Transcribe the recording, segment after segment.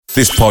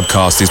This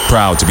podcast is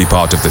proud to be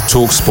part of the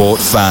TalkSport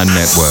Fan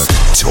Network.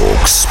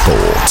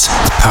 TalkSport.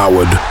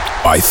 Powered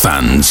by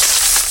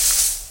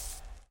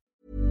fans.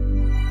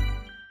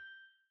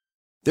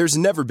 There's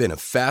never been a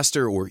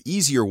faster or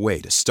easier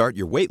way to start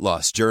your weight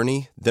loss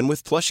journey than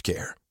with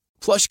PlushCare.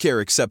 PlushCare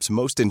accepts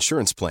most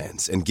insurance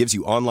plans and gives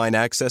you online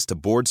access to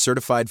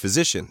board-certified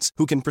physicians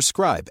who can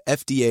prescribe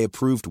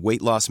FDA-approved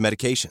weight loss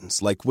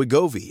medications like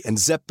Wegovy and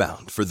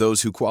Zepbound for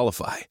those who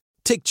qualify.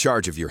 Take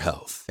charge of your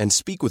health and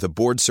speak with a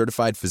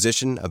board-certified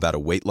physician about a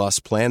weight loss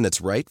plan that's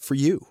right for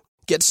you.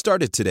 Get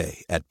started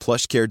today at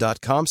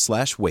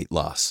plushcare.com/weight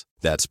loss.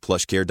 That's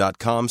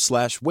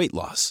plushcare.com/weight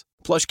loss.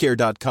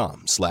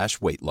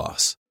 plushcare.com/weight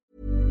loss.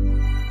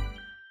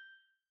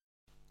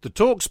 The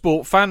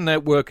TalkSport Fan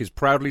Network is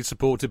proudly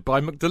supported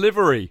by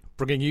McDelivery,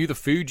 bringing you the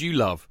food you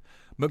love.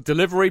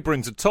 McDelivery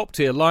brings a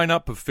top-tier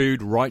lineup of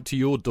food right to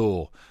your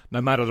door.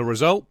 No matter the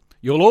result,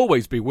 you'll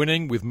always be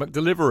winning with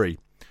McDelivery.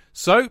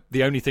 So,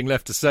 the only thing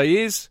left to say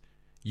is,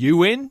 you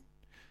win?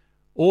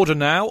 Order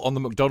now on the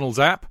McDonald's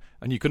app,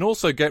 and you can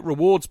also get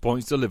rewards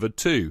points delivered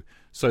too,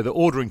 so that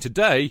ordering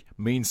today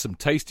means some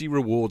tasty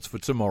rewards for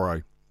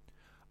tomorrow.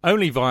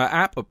 Only via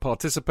app at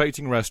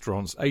participating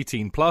restaurants.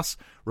 18+,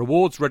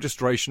 rewards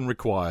registration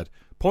required.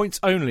 Points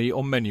only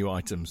on menu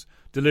items.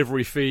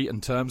 Delivery fee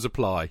and terms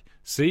apply.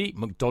 See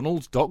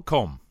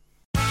mcdonalds.com.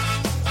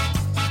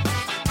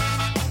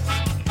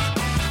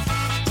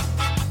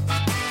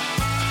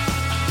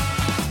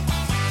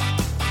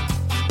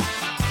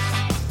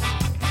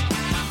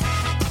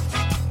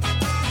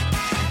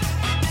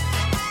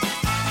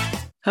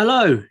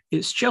 Hello,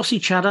 it's Chelsea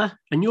Chatter,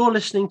 and you're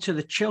listening to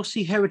the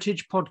Chelsea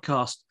Heritage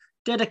Podcast,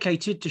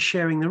 dedicated to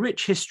sharing the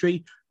rich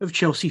history of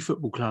Chelsea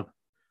Football Club.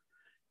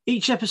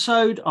 Each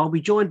episode, I'll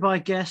be joined by a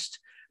guest,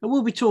 and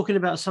we'll be talking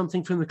about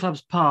something from the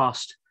club's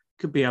past.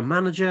 Could be a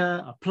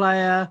manager, a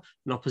player,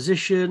 an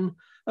opposition,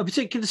 a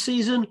particular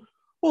season,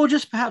 or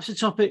just perhaps a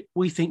topic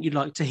we think you'd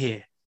like to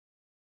hear.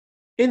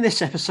 In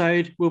this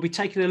episode, we'll be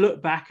taking a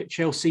look back at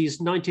Chelsea's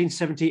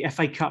 1970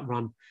 FA Cup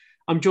run.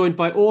 I'm joined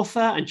by author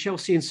and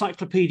Chelsea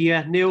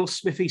encyclopedia, Neil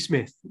Smithy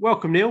Smith.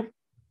 Welcome, Neil.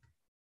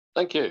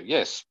 Thank you.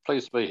 Yes,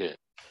 pleased to be here.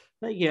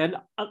 Yeah, and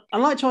I'd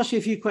like to ask you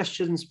a few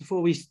questions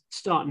before we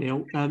start,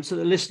 Neil, so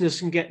that listeners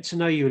can get to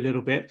know you a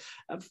little bit.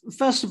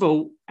 First of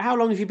all, how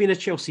long have you been a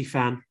Chelsea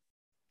fan?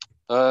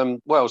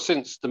 Well,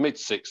 since the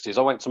mid-60s.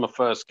 I went to my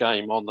first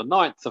game on the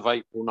 9th of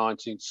April,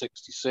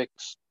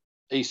 1966,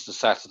 Easter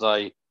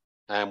Saturday,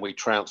 and we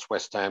trounced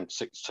West Ham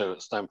 6-2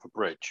 at Stamford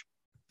Bridge.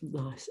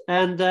 Nice.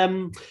 And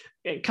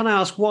can I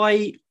ask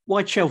why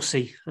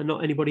Chelsea and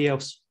not anybody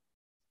else?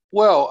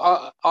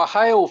 Well, I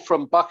hail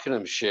from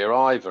Buckinghamshire,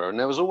 Ivor, and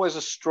there was always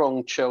a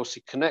strong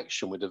Chelsea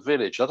connection with the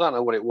village. I don't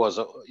know what it was.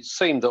 It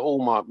seemed that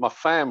all my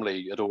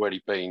family had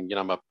already been,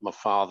 my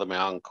father, my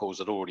uncles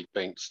had already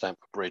been to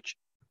Stamford Bridge.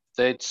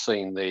 They'd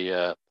seen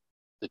the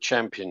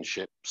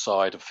championship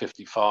side of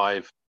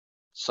 55.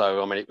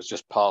 So, it was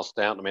just passed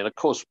down to me. And, of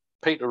course,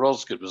 Peter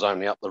Osgood was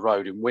only up the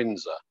road in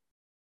Windsor.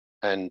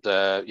 And,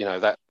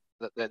 that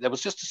there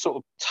was just a sort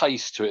of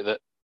taste to it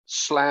that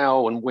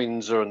Slough and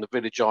Windsor and the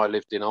village I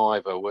lived in,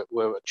 Ivor,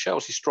 were a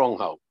Chelsea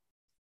stronghold.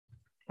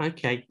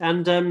 Okay.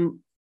 And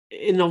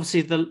in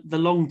obviously the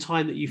long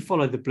time that you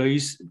followed the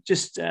Blues,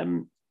 just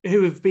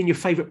who have been your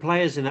favourite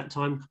players in that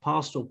time,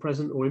 past or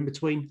present or in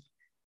between?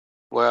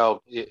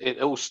 Well,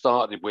 it all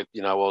started with,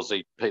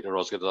 Ozzy, Peter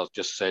Osgood, as I've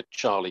just said,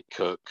 Charlie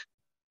Cook,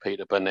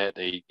 Peter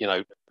Bonetti,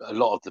 a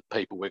lot of the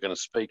people we're going to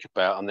speak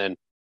about. And then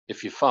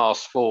if you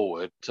fast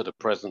forward to the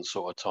present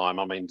sort of time,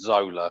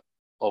 Zola,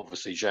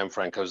 obviously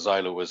Gianfranco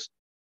Zola was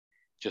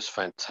just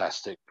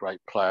fantastic, great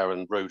player,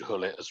 and Ruud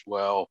Gullit as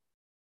well.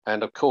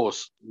 And of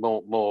course,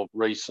 more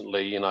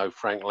recently,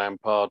 Frank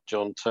Lampard,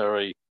 John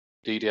Terry,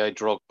 Didier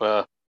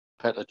Drogba,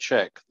 Petr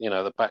Cech,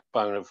 the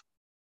backbone of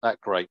that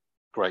great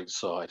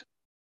side.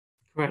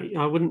 Great.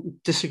 I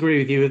wouldn't disagree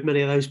with you with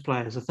many of those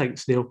players. So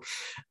thanks, Neil.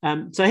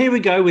 So here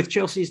we go with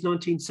Chelsea's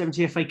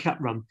 1970 FA Cup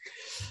run.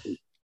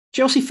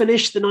 Chelsea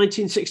finished the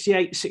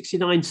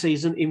 1968-69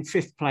 season in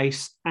 5th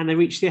place, and they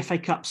reached the FA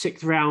Cup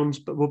 6th round,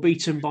 but were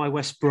beaten by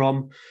West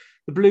Brom.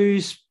 The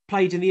Blues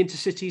played in the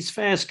Intercities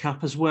Fairs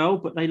Cup as well,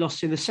 but they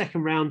lost in the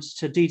second round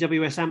to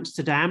DWS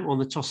Amsterdam on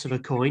the toss of a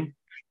coin.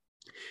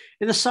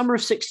 In the summer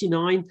of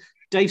 69,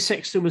 Dave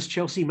Sexton was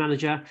Chelsea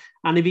manager,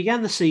 and he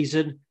began the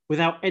season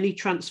without any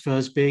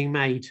transfers being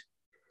made.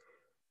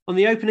 On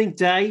the opening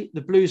day,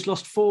 the Blues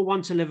lost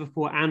 4-1 to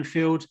Liverpool at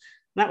Anfield.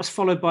 That was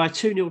followed by a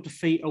 2-0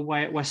 defeat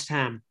away at West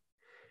Ham.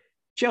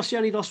 Chelsea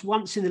only lost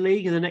once in the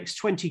league in the next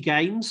 20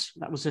 games.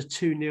 That was a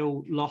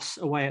 2-0 loss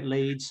away at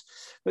Leeds.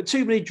 But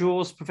too many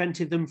draws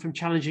prevented them from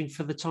challenging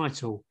for the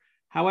title.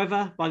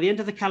 However, by the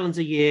end of the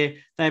calendar year,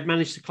 they had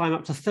managed to climb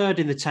up to 3rd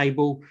in the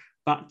table,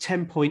 but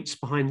 10 points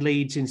behind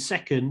Leeds in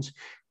 2nd,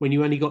 when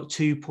you only got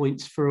 2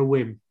 points for a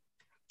win.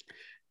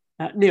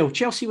 Neil,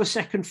 Chelsea were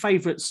second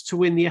favourites to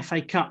win the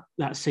FA Cup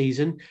that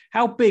season.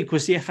 How big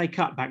was the FA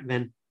Cup back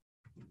then?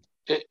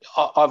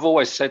 I've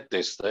always said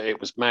this, that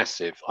it was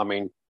massive.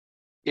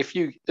 if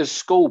you, as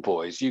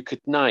schoolboys, you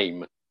could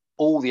name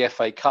all the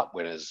FA Cup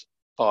winners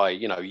by,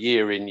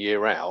 year in,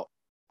 year out.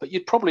 But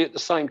you'd probably at the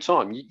same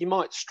time, you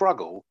might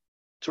struggle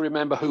to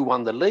remember who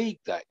won the league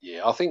that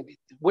year. I think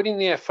winning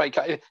the FA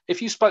Cup,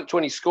 if you spoke to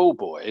any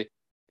schoolboy,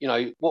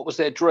 what was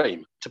their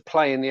dream? To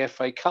play in the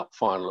FA Cup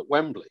final at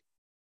Wembley.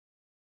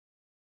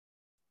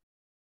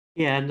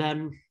 Yeah, and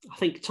I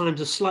think times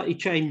have slightly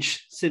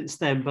changed since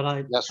then. But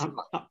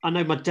I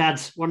know my dad,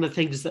 one of the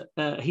things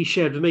that he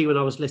shared with me when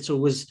I was little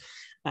was,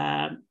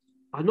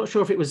 I'm not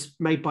sure if it was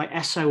made by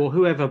Esso or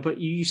whoever, but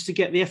you used to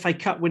get the FA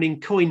Cup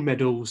winning coin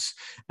medals,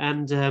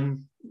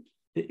 and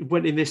it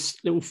went in this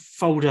little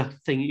folder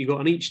thing that you got,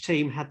 and each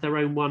team had their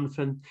own one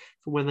from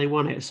when they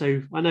won it.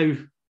 So I know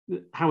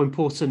how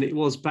important it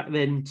was back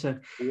then to.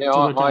 Yeah,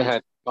 I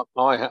had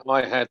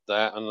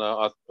that, and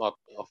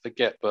I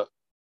forget, but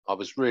I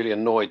was really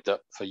annoyed that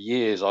for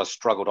years I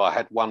struggled. I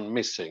had one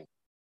missing,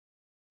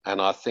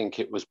 and I think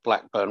it was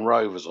Blackburn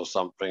Rovers or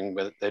something,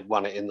 where they'd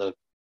won it in the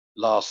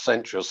last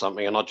century or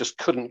something, and I just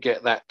couldn't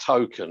get that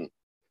token.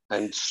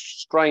 And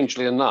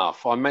strangely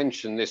enough, I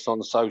mentioned this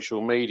on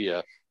social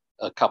media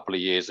a couple of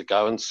years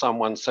ago, and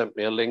someone sent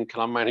me a link,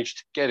 and I managed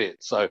to get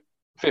it. So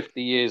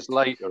 50 years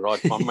later, I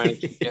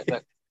managed to get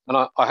that, and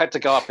I had to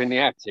go up in the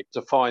attic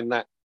to find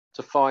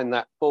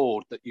that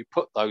board that you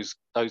put those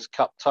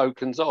cup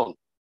tokens on.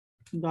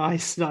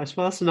 Nice. Well,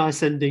 that's a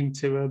nice ending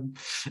to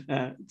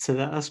that.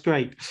 That's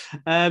great.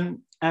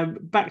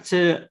 Back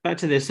to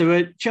this.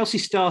 So Chelsea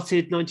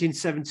started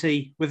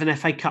 1970 with an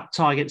FA Cup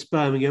tie against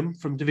Birmingham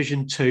from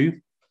Division 2.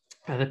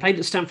 They played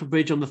at Stamford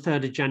Bridge on the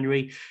 3rd of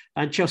January,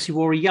 and Chelsea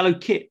wore a yellow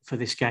kit for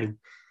this game.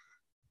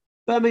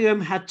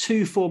 Birmingham had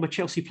 2 former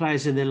Chelsea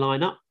players in their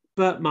lineup,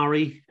 Bert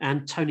Murray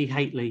and Tony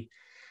Haitley.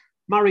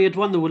 Murray had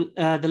won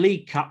the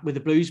League Cup with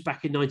the Blues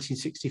back in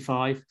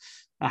 1965.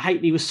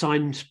 Haitley was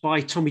signed by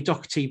Tommy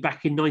Docherty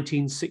back in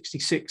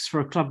 1966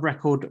 for a club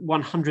record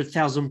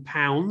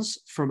 £100,000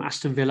 from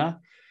Aston Villa.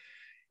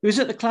 He was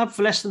at the club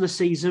for less than a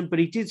season, but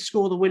he did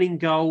score the winning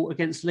goal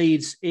against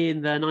Leeds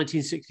in the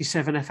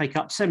 1967 FA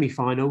Cup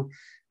semi-final,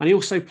 and he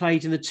also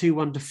played in the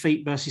 2-1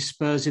 defeat versus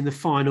Spurs in the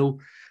final,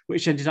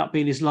 which ended up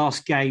being his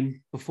last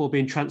game before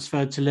being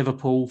transferred to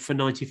Liverpool for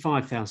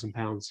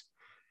 £95,000.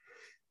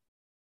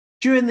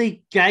 During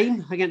the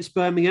game against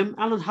Birmingham,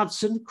 Alan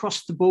Hudson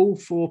crossed the ball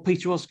for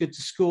Peter Osgood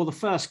to score the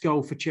first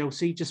goal for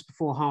Chelsea just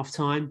before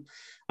half-time,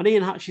 and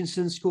Ian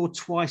Hutchinson scored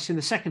twice in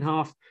the second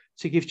half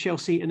to give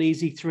Chelsea an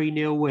easy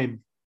 3-0 win.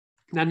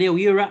 Now, Neil,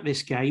 you were at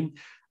this game.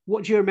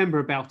 What do you remember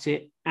about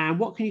it, and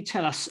what can you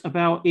tell us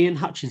about Ian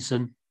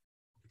Hutchinson?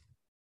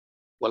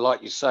 Well,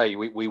 like you say,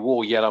 we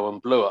wore yellow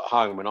and blue at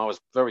home, and I was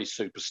very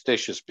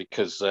superstitious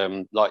because,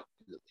 like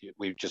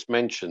we've just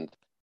mentioned,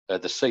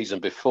 the season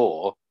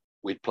before,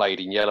 we'd played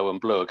in yellow and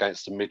blue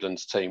against the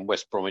Midlands team,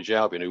 West Bromwich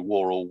Albion, who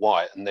wore all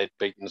white, and they'd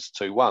beaten us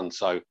 2-1.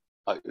 So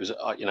I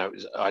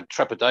had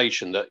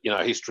trepidation that,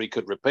 history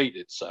could repeat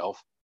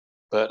itself.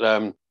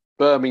 But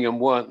Birmingham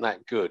weren't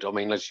that good. I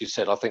mean, as you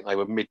said, I think they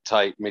were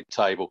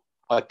mid-table.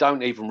 I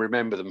don't even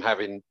remember them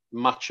having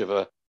much of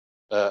a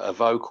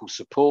vocal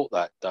support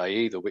that day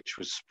either, which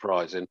was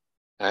surprising.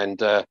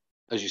 And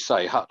as you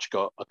say, Hutch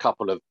got a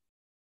couple of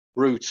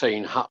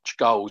routine Hutch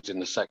goals in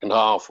the second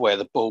half where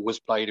the ball was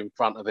played in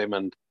front of him,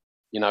 and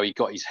he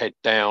got his head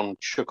down,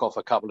 shook off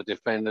a couple of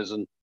defenders,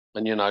 and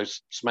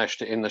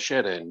smashed it in the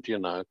shed end.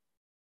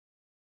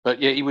 But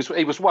yeah, he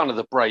was one of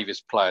the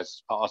bravest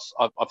players.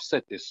 I've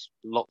said this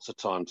lots of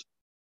times.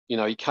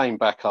 He came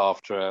back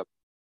after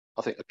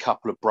I think a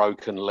couple of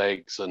broken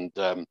legs, and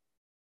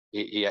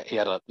he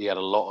had a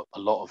lot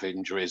of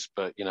injuries.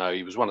 But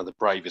he was one of the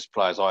bravest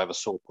players I ever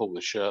saw pull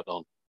the shirt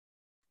on.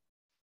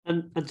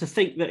 And to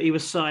think that he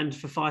was signed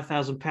for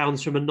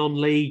 £5,000 from a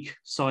non-league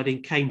side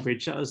in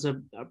Cambridge, that was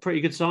a pretty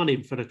good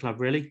signing for the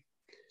club, really.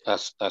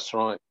 That's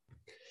right.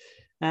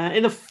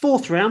 In the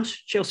 4th round,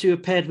 Chelsea were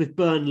paired with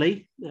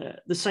Burnley.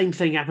 The same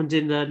thing happened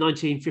in the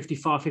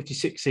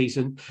 1955-56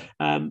 season.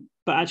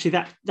 But actually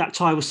that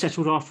tie was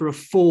settled after a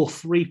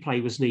 4th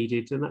replay was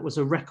needed, and that was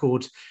a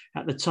record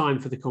at the time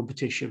for the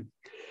competition.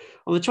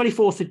 On the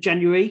 24th of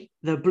January,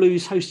 the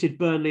Blues hosted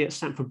Burnley at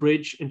Stamford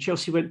Bridge, and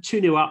Chelsea went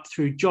 2-0 up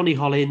through Johnny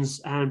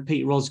Hollins and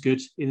Peter Osgood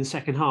in the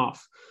second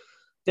half.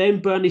 Then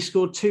Burnley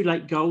scored 2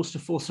 late goals to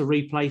force a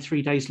replay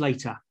 3 days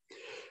later.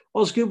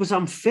 Osgood was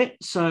unfit,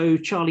 so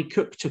Charlie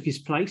Cook took his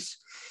place.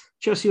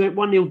 Chelsea went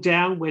 1-0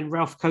 down when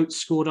Ralph Coates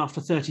scored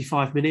after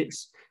 35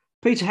 minutes.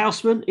 Peter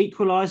Houseman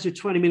equalised with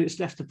 20 minutes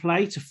left to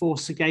play to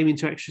force the game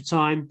into extra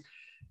time.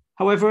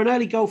 However, an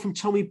early goal from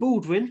Tommy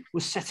Baldwin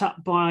was set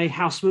up by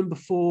Houseman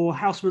before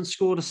Houseman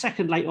scored a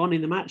second late on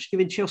in the match,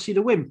 giving Chelsea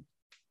the win.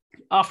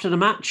 After the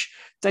match,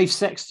 Dave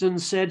Sexton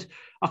said,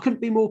 "I couldn't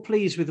be more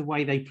pleased with the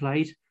way they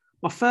played.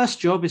 My first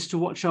job is to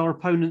watch our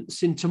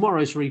opponents in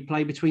tomorrow's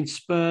replay between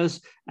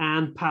Spurs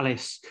and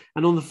Palace.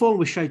 And on the form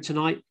we showed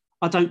tonight,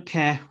 I don't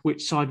care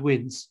which side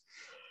wins."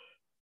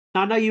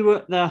 Now, I know you were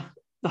at the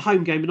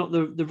home game, but not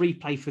the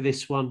replay for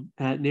this one,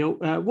 Neil.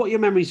 What are your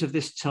memories of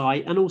this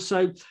tie? And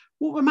also,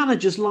 what were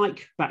managers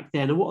like back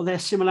then, and what are their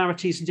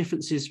similarities and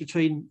differences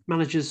between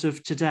managers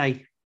of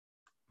today?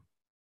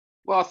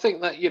 Well, I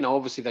think that,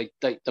 obviously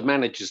the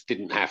managers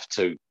didn't have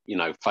to,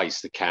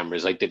 face the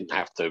cameras. They didn't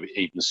have to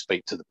even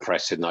speak to the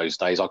press in those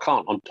days. I'm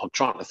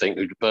trying to think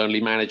who the Burnley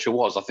manager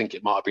was. I think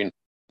it might have been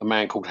a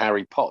man called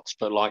Harry Potts,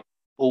 but like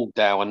all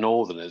Dower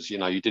Northerners, you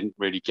didn't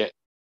really get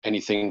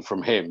anything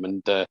from him.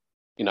 And,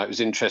 it was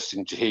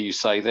interesting to hear you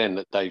say then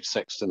that Dave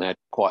Sexton had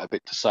quite a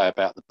bit to say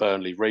about the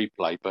Burnley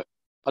replay, but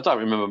I don't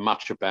remember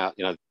much about,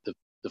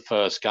 the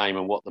first game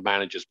and what the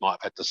managers might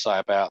have had to say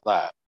about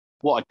that.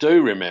 What I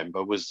do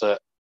remember was that,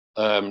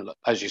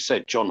 as you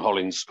said, John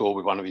Hollins scored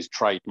with one of his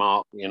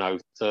trademark,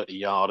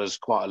 30-yarders,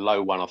 quite a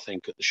low one, I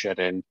think, at the shed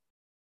end.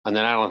 And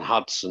then Alan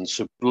Hudson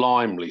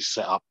sublimely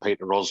set up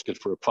Peter Osgood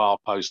for a far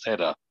post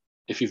header.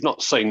 If you've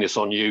not seen this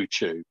on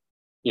YouTube,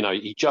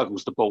 he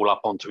juggles the ball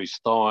up onto his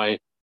thigh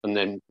and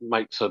then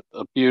makes a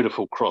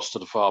beautiful cross to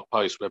the far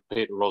post where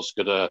Peter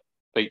Osgood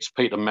beats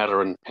Peter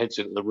Meller and heads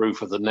into the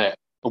roof of the net.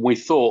 And we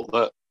thought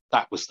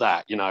that was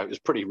that. It was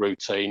pretty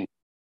routine.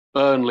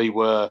 Burnley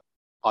were,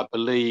 I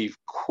believe,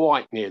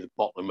 quite near the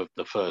bottom of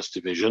the first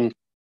division,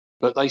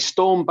 but they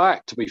stormed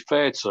back, to be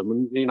fair to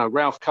them. And,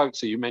 Ralph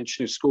Coatsy, you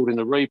mentioned, who scored in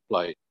the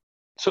replay,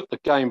 took the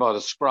game by the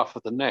scruff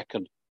of the neck.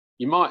 And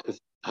you might have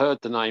heard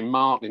the name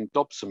Martin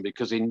Dobson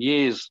because in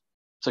years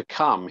to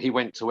come, he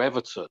went to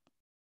Everton.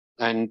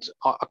 And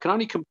I can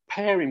only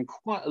compare him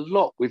quite a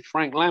lot with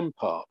Frank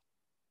Lampard,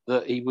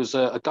 that he was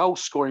a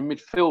goal-scoring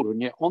midfielder.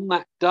 And yet on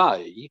that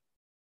day,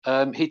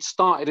 he'd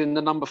started in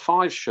the number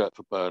 5 shirt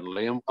for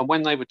Burnley. And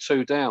when they were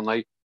 2 down,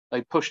 they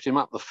pushed him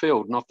up the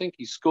field. And I think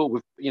he scored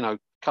with, a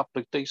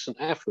couple of decent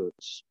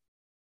efforts.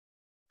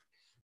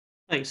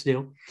 Thanks,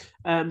 Neil.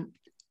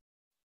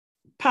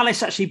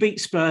 Palace actually beat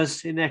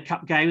Spurs in their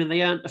cup game and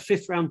they earned a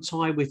 5th-round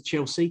tie with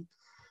Chelsea.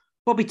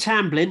 Bobby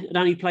Tamblyn had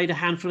only played a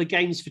handful of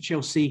games for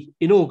Chelsea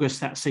in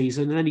August that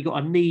season, and then he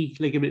got a knee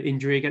ligament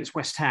injury against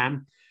West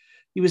Ham.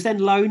 He was then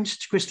loaned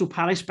to Crystal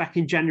Palace back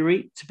in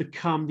January to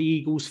become the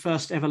Eagles'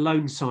 first ever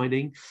loan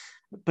signing,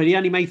 but he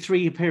only made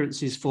 3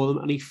 appearances for them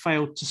and he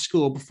failed to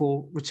score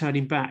before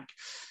returning back.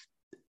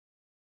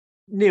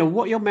 Neil,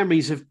 what are your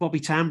memories of Bobby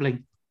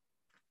Tamblyn?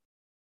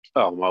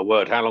 Oh, my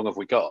word, how long have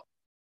we got?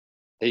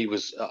 He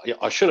was,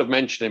 I should have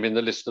mentioned him in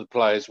the list of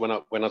players when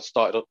I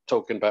started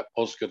talking about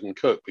Osgood and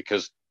Cook,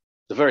 because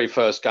the very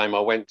first game I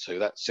went to,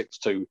 that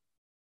 6-2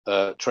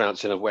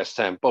 trouncing of West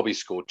Ham, Bobby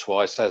scored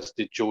twice, as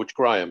did George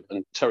Graham,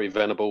 and Terry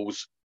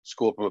Venables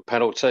scored from a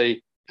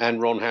penalty,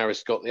 and Ron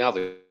Harris got the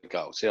other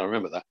goal. See, I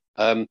remember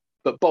that.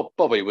 But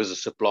Bobby was a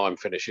sublime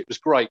finish. It was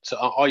great.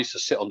 I used to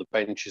sit on the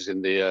benches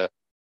in the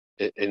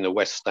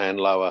West Stand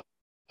lower,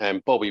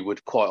 and Bobby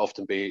would quite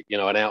often be,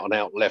 an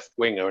out-and-out left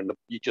winger, and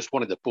you just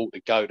wanted the ball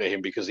to go to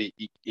him because he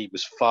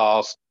was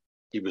fast,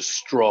 he was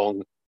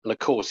strong, and of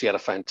course he had a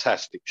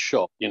fantastic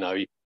shot.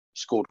 He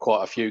scored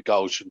quite a few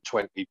goals from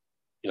 20,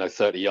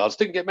 30 yards.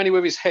 Didn't get many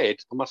with his head,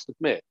 I must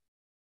admit.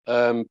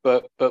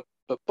 But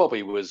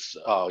Bobby was,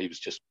 he was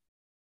just,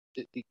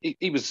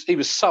 he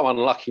was so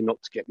unlucky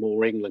not to get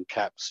more England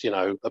caps.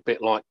 A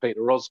bit like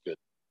Peter Osgood.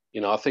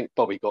 I think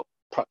Bobby got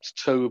perhaps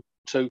two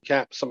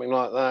caps, something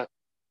like that.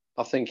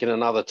 I think in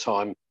another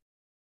time,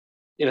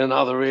 in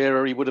another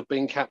era, he would have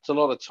been capped a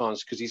lot of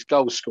times because his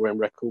goal scoring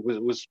record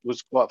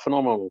was quite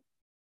phenomenal.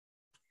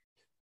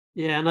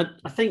 Yeah, and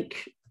I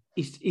think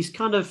he's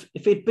kind of,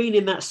 if he'd been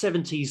in that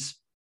 70s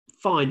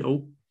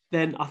final,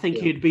 then I think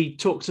he'd be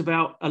talked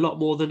about a lot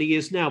more than he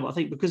is now. But I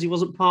think because he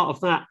wasn't part of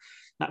that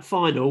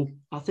final,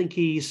 I think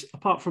he's,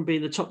 apart from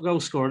being the top goal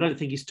scorer, I don't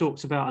think he's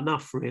talked about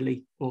enough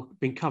really, or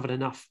been covered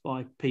enough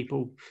by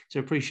people to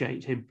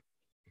appreciate him.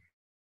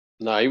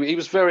 No, he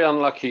was very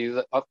unlucky.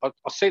 That I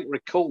seem to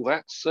recall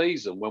that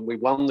season when we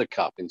won the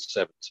cup in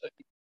 70.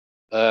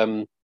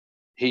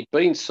 He'd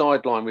been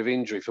sidelined with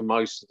injury for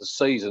most of the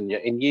season.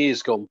 Yet in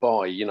years gone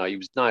by, he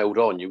was nailed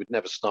on. You would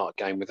never start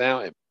a game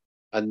without him.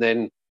 And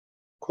then,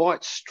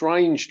 quite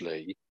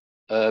strangely,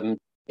 in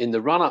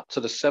the run-up to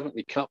the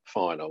 70 Cup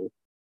final,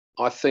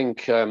 I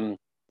think Alan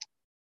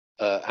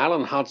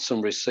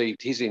Hudson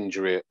received his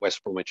injury at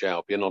West Bromwich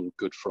Albion on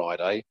Good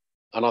Friday,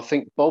 and I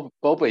think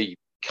Bobby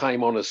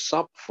came on as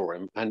sub for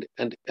him, and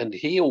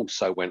he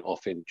also went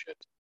off injured,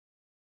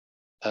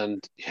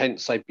 and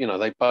hence they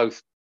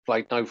both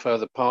played no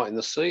further part in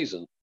the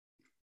season.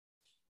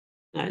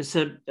 It's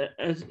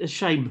a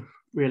shame,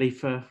 really,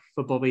 for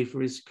Bobby, for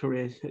his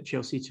career at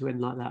Chelsea to end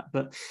like that.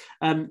 But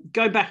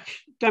going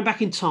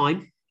back in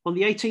time, on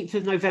the 18th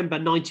of November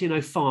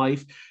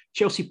 1905,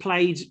 Chelsea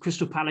played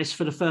Crystal Palace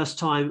for the first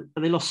time,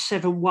 and they lost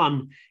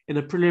 7-1 in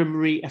a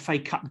preliminary FA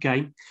Cup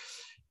game.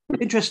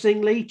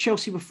 Interestingly,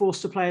 Chelsea were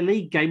forced to play a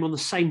league game on the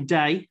same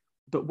day,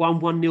 but won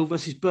 1-0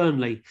 versus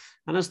Burnley.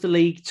 And as the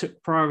league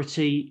took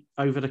priority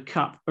over the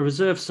cup, a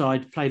reserve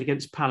side played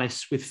against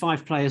Palace with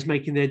 5 players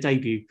making their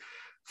debut.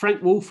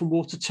 Frank Wolf and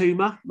Walter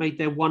Toomer made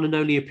their one and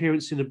only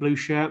appearance in the blue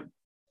shirt.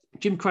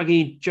 Jim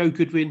Craigie and Joe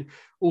Goodwin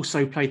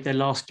also played their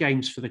last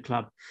games for the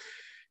club.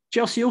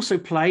 Chelsea also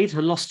played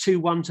and lost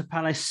 2-1 to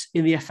Palace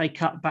in the FA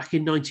Cup back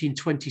in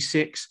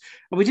 1926.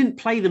 And we didn't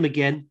play them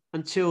again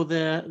until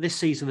this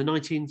season, the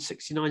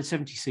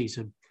 1969-70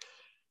 season.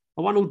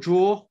 A 1-1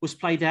 draw was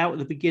played out at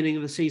the beginning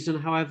of the season.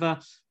 However,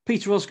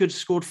 Peter Osgood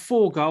scored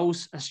 4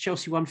 goals as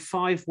Chelsea won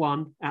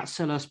 5-1 at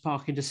Selhurst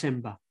Park in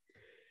December.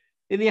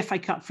 In the FA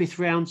Cup 5th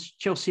round,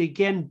 Chelsea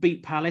again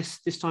beat Palace,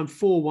 this time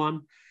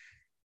 4-1.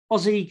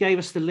 Ozzy gave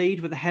us the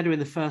lead with a header in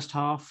the first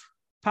half.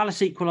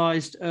 Palace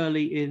equalised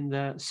early in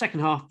the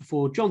second half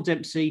before John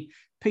Dempsey,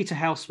 Peter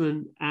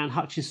Houseman and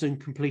Hutchinson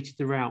completed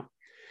the rout.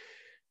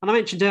 And I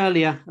mentioned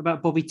earlier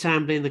about Bobby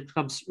Tamblyn, the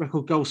club's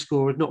record goal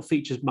scorer, had not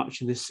featured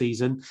much in this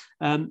season.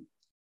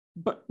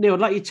 But Neil,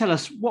 I'd like you to tell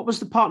us, what was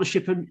the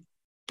partnership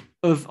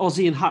of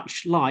Ozzy and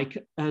Hutch like,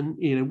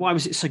 and why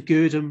was it so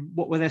good, and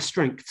what were their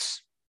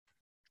strengths?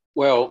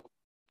 Well,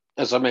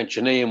 as I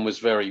mentioned, Ian was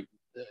very,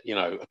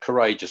 a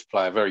courageous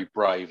player, very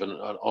brave, and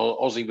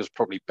Ozzy was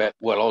probably better.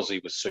 Well,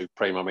 Ozzy was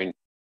supreme. I mean,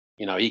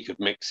 he could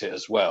mix it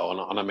as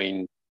well, and I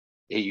mean,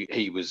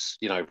 he was,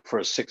 for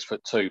a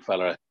 6'2"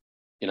 fella.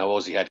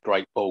 Ozzy had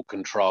great ball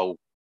control,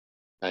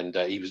 and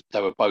they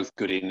were both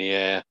good in the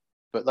air,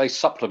 but they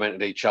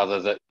supplemented each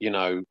other.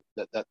 They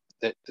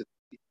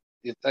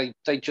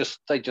just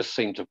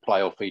seemed to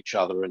play off each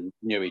other and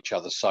knew each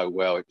other so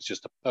well. It was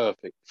just a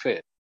perfect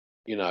fit.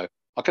 I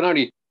can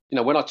only,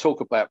 when I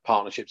talk about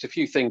partnerships, if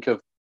you think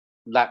of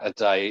latter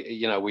day,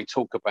 we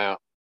talk about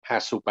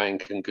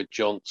Hasselbank and Good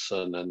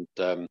Johnson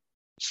and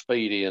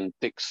Speedy and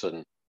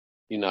Dixon.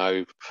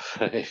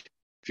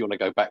 If you want to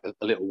go back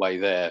a little way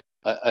there.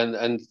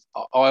 And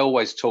I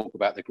always talk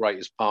about the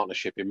greatest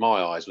partnership in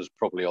my eyes was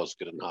probably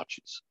Osgood and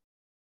Hutchins.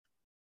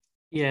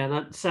 Yeah,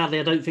 and sadly,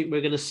 I don't think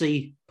we're going to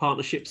see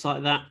partnerships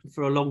like that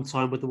for a long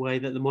time with the way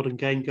that the modern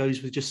game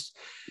goes with just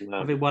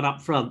having one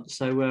up front.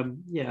 So,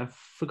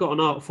 forgotten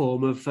art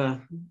form of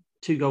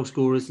 2 goal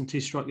scorers and 2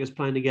 strikers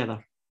playing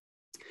together.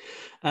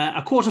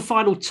 A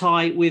quarter-final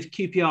tie with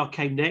QPR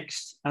came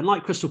next. And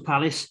like Crystal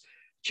Palace,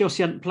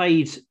 Chelsea hadn't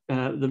played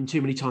them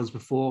too many times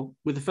before,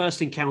 with the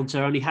first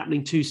encounter only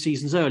happening 2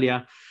 seasons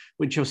earlier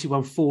when Chelsea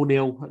won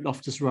 4-0 at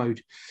Loftus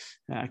Road.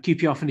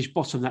 QPR finished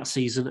bottom that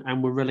season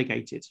and were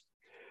relegated.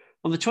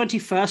 On the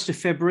 21st of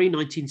February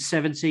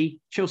 1970,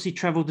 Chelsea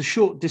travelled the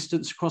short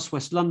distance across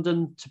West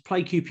London to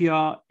play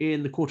QPR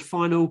in the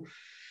quarter-final.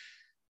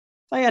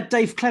 They had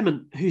Dave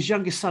Clement, whose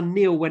youngest son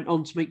Neil went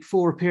on to make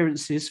 4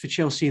 appearances for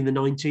Chelsea in the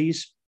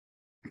 90s.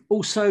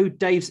 Also,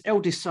 Dave's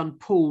eldest son,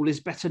 Paul, is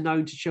better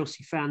known to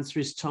Chelsea fans for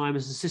his time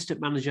as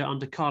assistant manager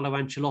under Carlo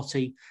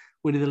Ancelotti,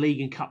 winning the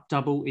league and cup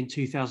double in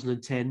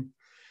 2010.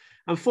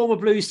 And former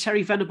Blues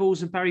Terry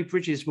Venables and Barry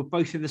Bridges were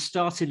both in the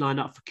starting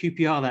lineup for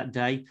QPR that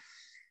day.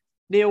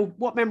 Neil,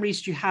 what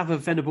memories do you have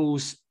of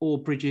Venables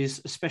or Bridges,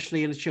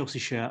 especially in a Chelsea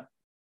shirt?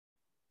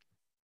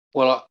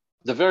 Well,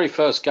 the very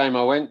first game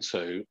I went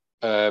to,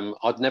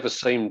 I'd never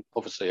seen,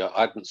 obviously,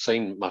 I hadn't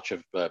seen much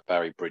of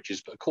Barry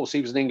Bridges, but of course he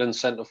was an England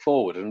centre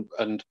forward.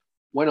 And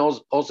when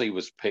Ozzy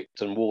was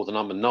picked and wore the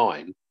number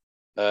 9,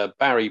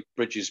 Barry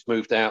Bridges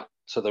moved out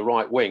to the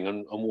right wing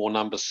and wore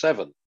number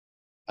 7.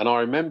 And I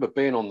remember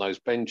being on those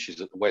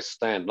benches at the West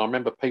Stand, and I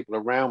remember people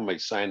around me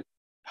saying,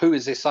 who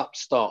is this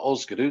upstart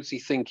Osgood? Who does he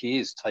think he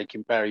is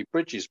taking Barry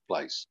Bridges'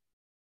 place?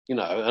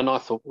 And I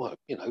thought, well,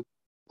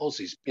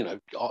 Ozzy's,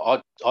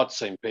 I'd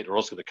seen Peter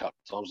Osgood a couple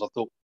of times. I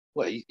thought,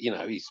 well,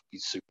 he's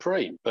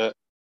supreme. But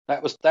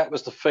that was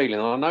the feeling.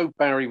 And I know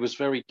Barry was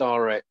very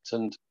direct,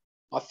 and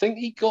I think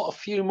he got a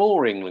few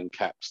more England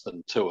caps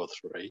than 2 or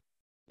 3.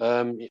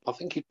 I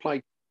think he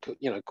played,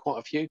 quite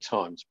a few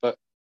times. But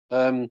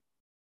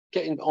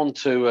getting on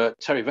to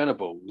Terry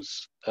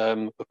Venables,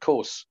 of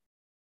course,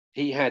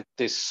 he had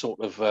this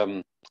sort of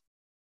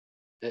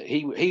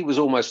he was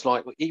almost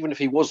like, even if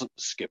he wasn't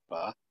the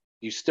skipper,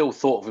 you still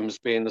thought of him as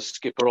being the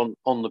skipper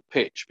on the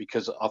pitch,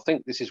 because I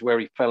think this is where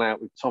he fell out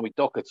with Tommy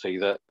Docherty,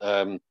 that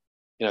the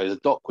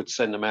Doc would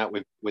send them out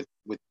with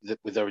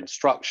their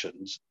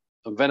instructions,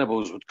 and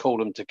Venables would call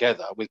them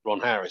together with Ron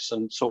Harris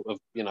and sort of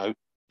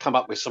come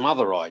up with some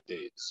other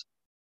ideas.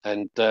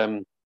 And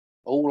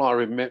all I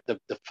remember,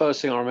 the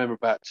first thing I remember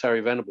about Terry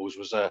Venables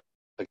was a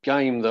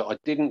game that I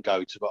didn't go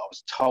to, but I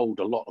was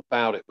told a lot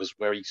about it, was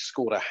where he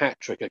scored a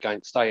hat-trick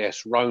against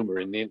AS Roma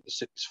in the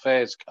Inter-Cities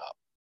Fairs Cup.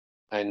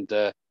 And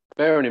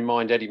bearing in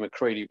mind Eddie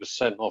McCready was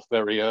sent off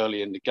very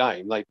early in the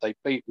game, they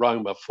beat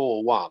Roma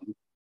 4-1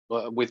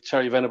 with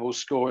Terry Venables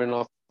scoring,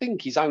 I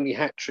think, his only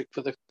hat-trick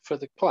for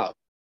the club.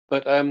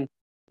 But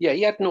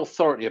he had an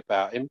authority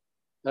about him.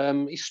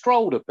 He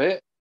strolled a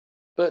bit,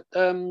 but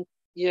he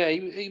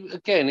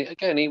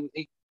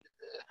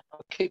I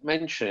keep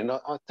mentioning,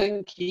 I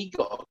think he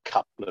got a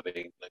couple of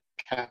England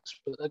caps,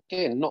 but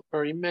again, not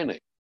very many.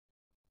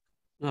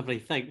 Lovely,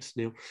 thanks,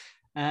 Neil.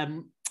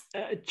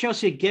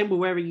 Chelsea again were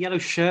wearing yellow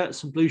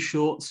shirts and blue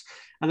shorts,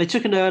 and they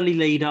took an early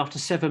lead after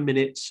 7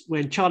 minutes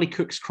when Charlie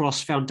Cook's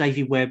cross found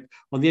Davy Webb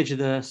on the edge of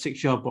the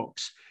 6-yard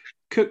box.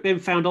 Cook then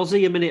found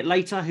Ozzy a minute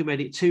later, who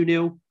made it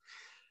 2-0.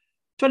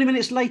 20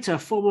 minutes later,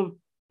 former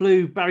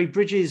Blue Barry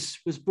Bridges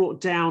was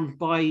brought down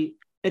by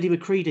Eddie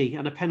McCready,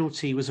 and a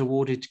penalty was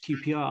awarded to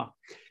QPR.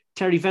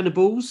 Terry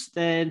Venables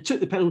then took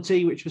the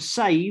penalty, which was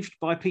saved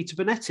by Peter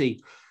Bonetti.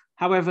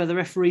 However, the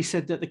referee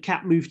said that the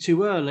cap moved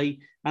too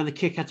early and the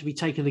kick had to be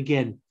taken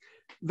again.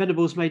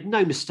 Venables made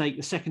no mistake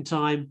the second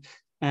time,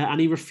 and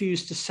he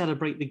refused to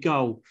celebrate the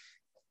goal.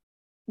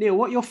 Neil,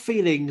 what are your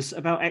feelings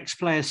about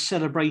ex-players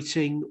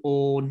celebrating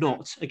or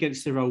not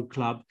against their old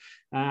club?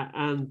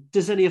 And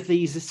does any of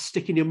these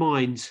stick in your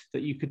mind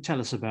that you could tell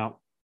us about?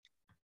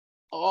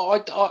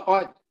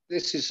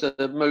 This is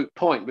a moot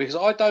point because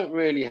I don't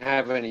really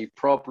have any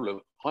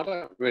problem. I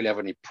don't really have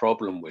any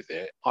problem with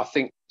it. I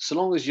think so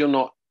long as you're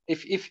not,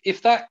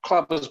 if that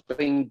club has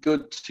been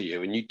good to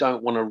you and you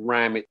don't want to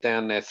ram it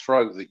down their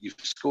throat that you've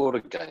scored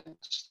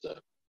against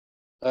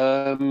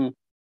them,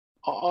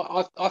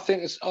 I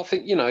think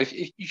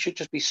if you should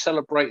just be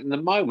celebrating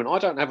the moment. I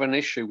don't have an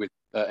issue with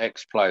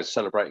ex-players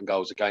celebrating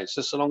goals against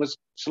us, so long as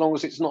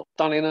it's not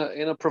done in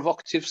a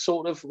provocative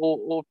sort of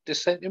or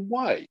dissenting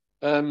way.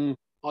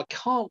 I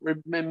can't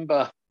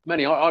remember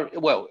many.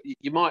 Well,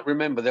 you might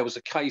remember there was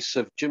a case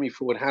of Jimmy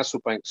Ford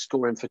Hasselbank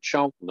scoring for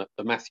Charlton at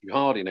the Matthew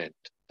Harding end,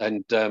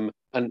 and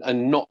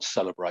not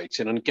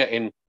celebrating and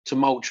getting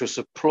tumultuous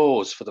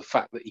applause for the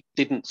fact that he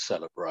didn't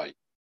celebrate.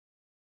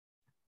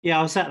 Yeah,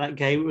 I was at that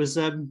game. It was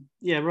it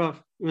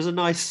was a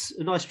nice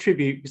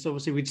tribute because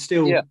obviously we'd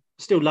still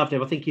loved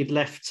him. I think he'd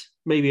left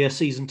maybe a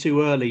season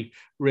too early,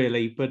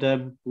 really. But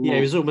he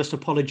was almost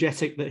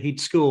apologetic that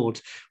he'd scored,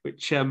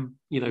 which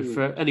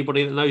for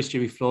anybody that knows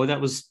Jimmy Floyd,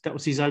 that was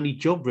his only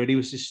job really,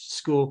 was just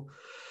score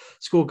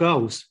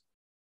goals.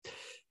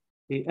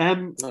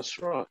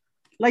 That's right.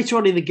 Later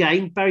on in the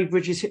game, Barry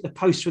Bridges hit the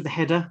post with a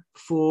header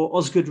before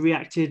Osgood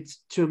reacted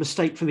to a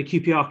mistake from the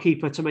QPR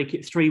keeper to make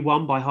it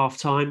 3-1 by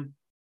half-time.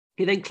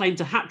 He then claimed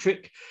a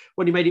hat-trick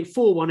when he made it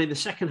 4-1 in the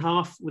second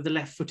half with a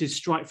left-footed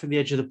strike from the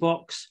edge of the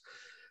box.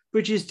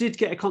 Bridges did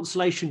get a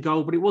consolation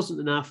goal, but it wasn't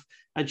enough,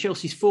 and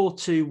Chelsea's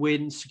 4-2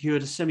 win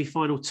secured a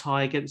semi-final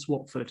tie against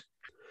Watford.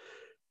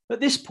 At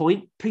this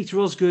point, Peter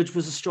Osgood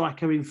was a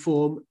striker in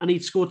form, and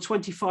he'd scored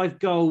 25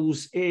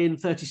 goals in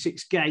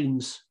 36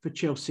 games for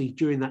Chelsea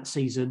during that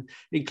season,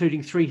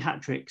 including 3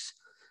 hat-tricks.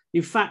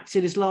 In fact,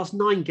 in his last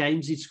 9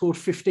 games, he'd scored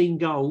 15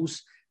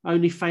 goals,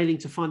 only failing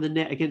to find the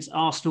net against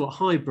Arsenal at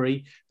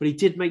Highbury, but he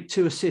did make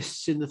 2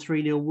 assists in the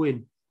 3-0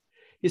 win.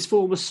 His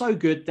form was so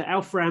good that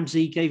Alf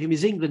Ramsey gave him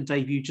his England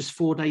debut just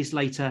 4 days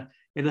later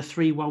in a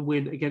 3-1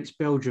 win against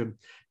Belgium.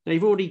 Now,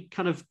 you've already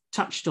kind of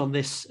touched on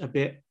this a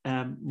bit,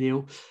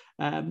 Neil,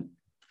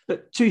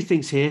 but 2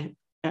 things here.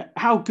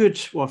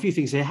 A few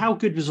things here. How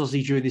good was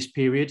Ozzy during this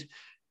period?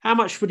 How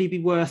much would he be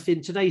worth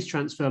in today's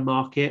transfer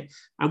market?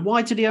 And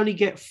why did he only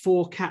get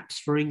 4 caps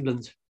for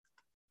England?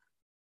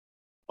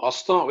 I'll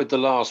start with the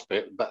last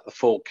bit about the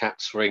 4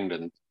 caps for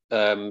England.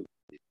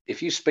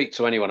 If you speak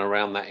to anyone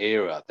around that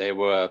era, there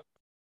were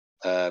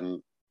a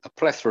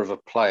plethora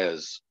of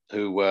players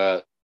who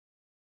were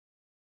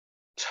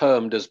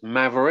termed as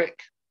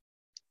maverick,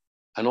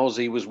 and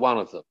Ozzy was one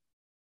of them.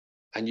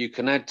 And you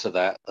can add to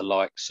that the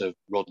likes of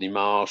Rodney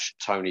Marsh,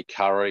 Tony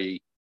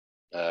Curry,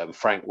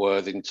 Frank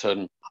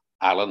Worthington,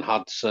 Alan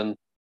Hudson.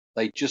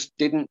 They just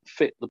didn't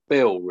fit the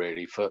bill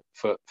really for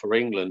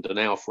England and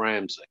Alf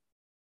Ramsey.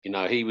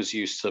 He was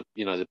used to,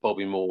 the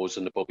Bobby Moores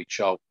and the Bobby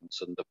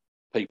Charltons and the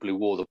people who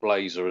wore the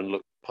blazer and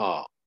looked the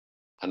part.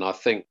 And I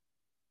think,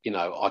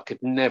 I could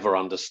never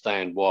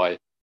understand why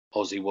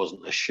Ozzy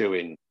wasn't a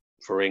shoo-in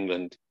for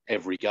England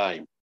every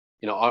game.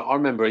 I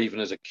remember even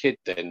as a kid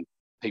then,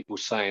 people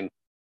saying,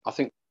 I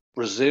think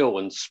Brazil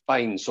and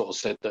Spain sort of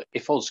said that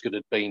if Osgood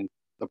had been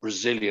a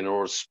Brazilian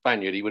or a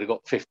Spaniard, he would have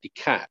got 50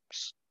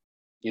 caps,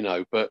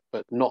 but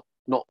not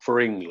for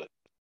England.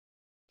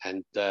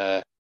 And,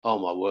 oh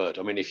my word!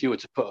 I mean, if you were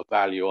to put a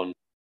value on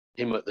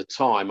him at the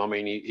time, I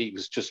mean, he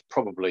was just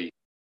probably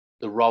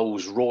the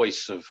Rolls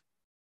Royce of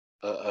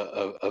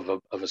a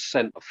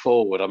centre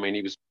forward. I mean,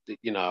 he was,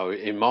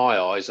 in my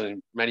eyes and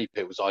in many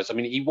people's eyes. I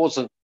mean, he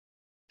wasn't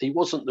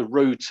the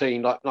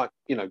routine like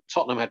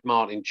Tottenham had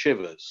Martin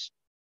Chivers,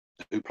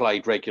 who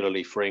played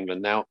regularly for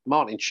England. Now,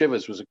 Martin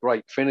Chivers was a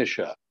great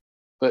finisher,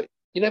 but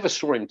you never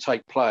saw him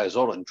take players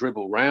on and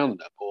dribble round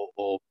them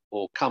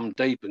or come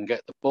deep and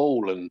get the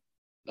ball and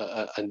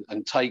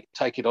take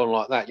it on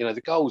like that.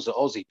 The goals that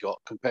Ozzy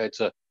got compared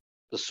to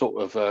the sort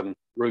of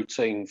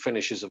routine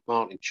finishes of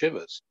Martin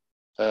Chivers,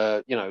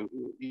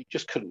 you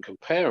just couldn't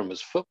compare them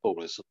as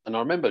footballers. And I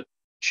remember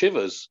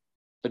Chivers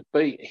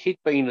he'd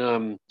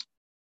been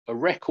a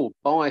record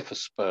buy for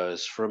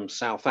Spurs from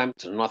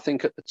Southampton, and I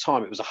think at the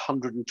time it was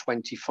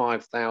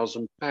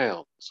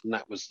 £125,000, and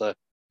that was the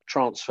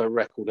transfer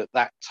record at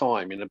that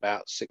time in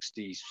about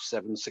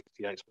 67,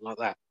 68, something like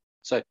that.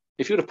 So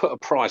if you were to put a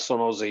price on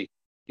Ozzy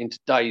in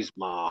today's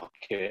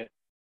market,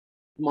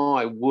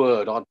 my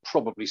word, I'd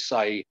probably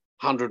say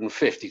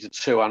 150 to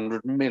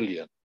 200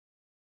 million.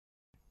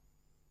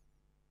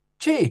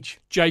 Cheech.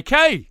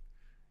 JK,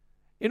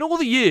 in all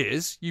the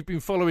years you've been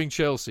following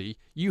Chelsea,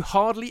 you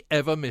hardly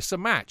ever miss a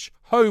match,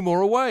 home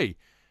or away.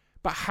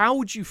 But how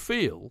would you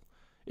feel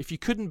if you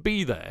couldn't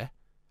be there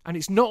and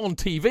it's not on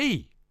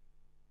TV?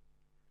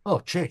 Oh,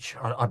 Cheech,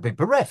 I'd be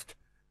bereft.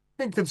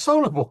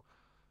 Inconsolable.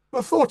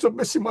 The thought of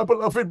missing my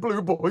beloved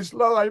Blue Boys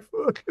live.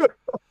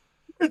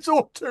 It's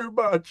all too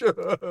much.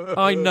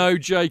 I know,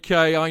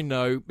 JK, I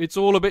know. It's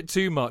all a bit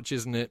too much,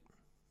 isn't it?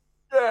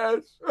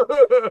 Yes.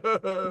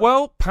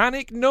 Well,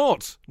 panic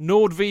not.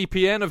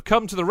 NordVPN have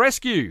come to the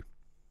rescue.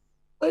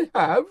 They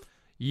have?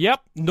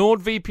 Yep,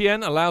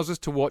 NordVPN allows us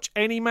to watch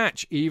any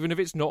match, even if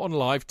it's not on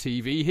live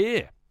TV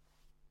here.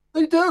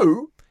 They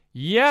do?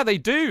 Yeah, they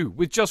do.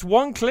 With just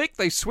one click,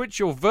 they switch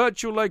your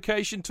virtual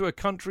location to a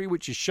country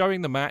which is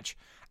showing the match,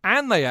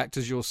 and they act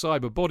as your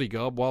cyber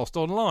bodyguard whilst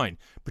online,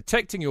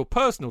 protecting your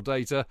personal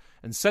data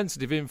and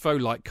sensitive info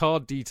like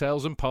card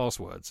details and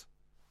passwords.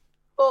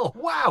 Oh,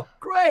 wow,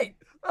 great.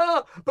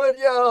 But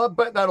yeah, I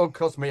bet that'll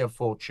cost me a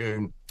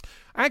fortune.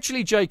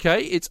 Actually,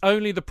 JK, it's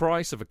only the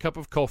price of a cup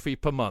of coffee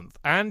per month,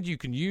 and you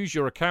can use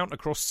your account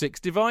across 6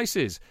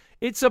 devices.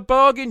 It's a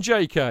bargain,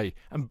 JK,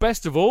 and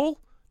best of all,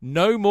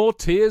 no more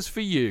tears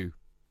for you.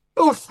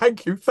 Oh,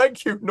 thank you,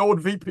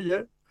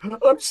 NordVPN.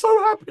 I'm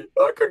so happy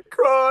I could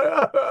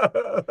cry.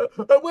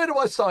 Where do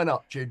I sign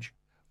up, Chidge?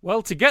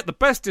 Well, to get the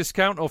best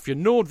discount off your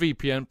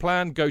NordVPN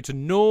plan, go to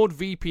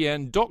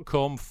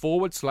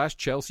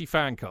nordvpn.com/Chelsea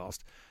Fancast.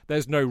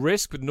 There's no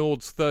risk with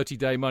Nord's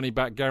 30-day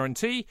money-back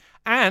guarantee,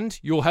 and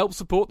you'll help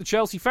support the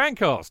Chelsea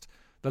Fancast.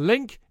 The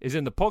link is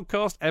in the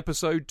podcast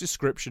episode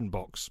description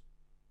box.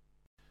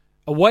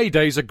 Away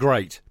days are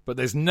great, but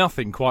there's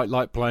nothing quite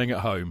like playing at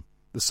home.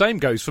 The same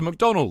goes for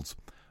McDonald's.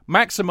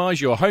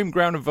 Maximise your home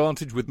ground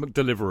advantage with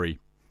McDelivery.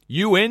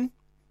 You in?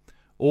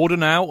 Order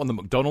now on the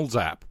McDonald's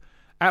app.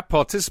 At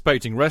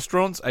participating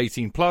restaurants,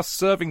 18 plus,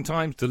 serving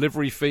times,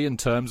 delivery fee and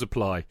terms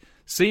apply.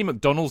 See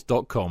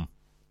mcdonalds.com.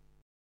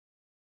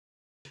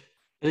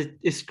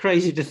 It's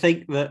crazy to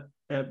think that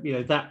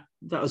that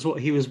was what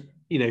he was.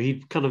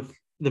 He kind of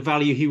the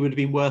value he would have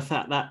been worth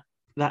at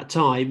that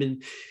time,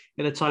 and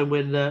in a time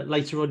when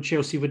later on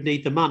Chelsea would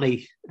need the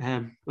money.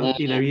 In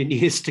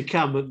years to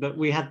come. But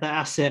we had that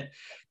asset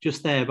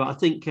just there. But I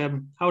think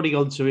holding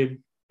on to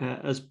him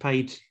has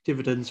paid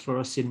dividends for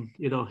us in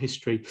our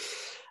history.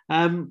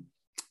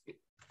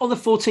 On the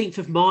 14th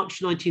of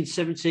March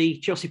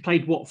 1970, Chelsea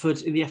played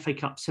Watford in the FA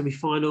Cup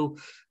semi-final.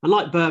 And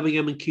like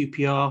Birmingham and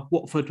QPR,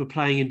 Watford were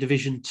playing in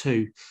Division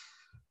 2.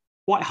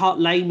 White Hart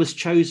Lane was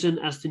chosen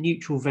as the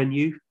neutral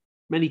venue.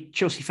 Many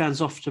Chelsea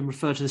fans often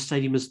refer to the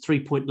stadium as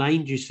 3 Point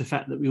Lane due to the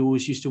fact that we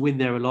always used to win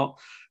there a lot.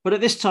 But at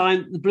this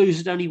time, the Blues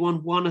had only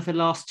won one of the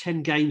last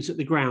 10 games at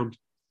the ground.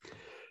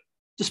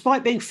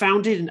 Despite being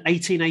founded in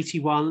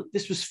 1881,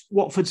 this was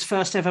Watford's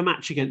first ever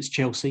match against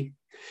Chelsea.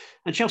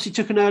 And Chelsea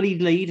took an early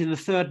lead in the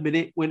 3rd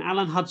minute when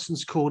Alan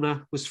Hudson's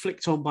corner was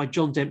flicked on by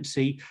John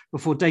Dempsey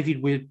before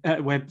David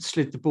Webb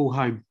slid the ball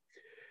home.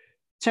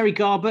 Terry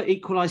Garber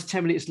equalised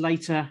 10 minutes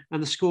later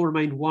and the score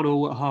remained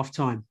 1-1 at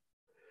half-time.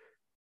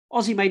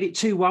 Ozzy made it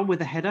 2-1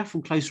 with a header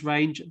from close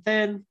range.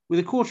 Then, with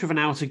a quarter of an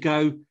hour to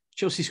go,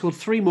 Chelsea scored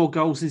 3 more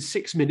goals in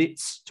 6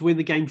 minutes to win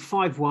the game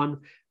 5-1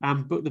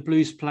 and book the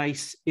Blues'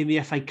 place in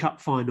the FA Cup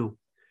final.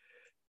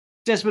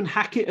 Desmond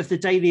Hackett of the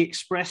Daily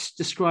Express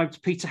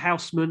described Peter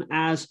Houseman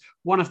as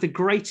one of the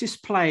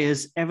greatest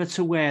players ever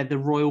to wear the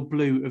royal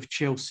blue of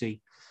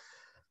Chelsea.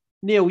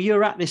 Neil,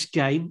 you're at this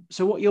game,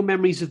 so what are your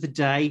memories of the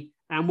day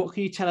and what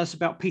can you tell us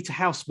about Peter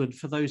Houseman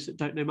for those that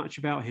don't know much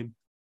about him?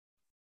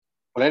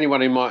 Well,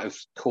 anyone who might have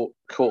caught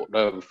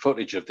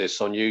footage of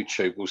this on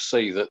YouTube will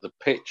see that the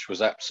pitch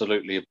was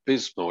absolutely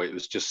abysmal. It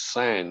was just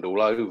sand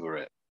all over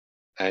it.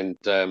 And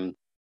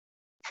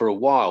for a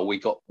while, we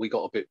got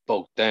a bit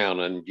bogged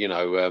down, and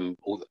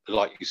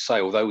like you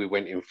say, although we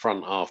went in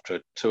front after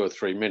 2 or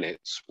 3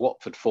 minutes,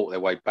 Watford fought their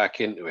way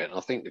back into it, and I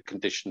think the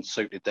conditions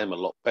suited them a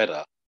lot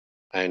better.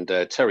 And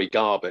Terry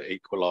Garber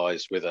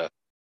equalised with a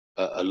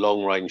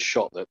long-range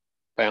shot that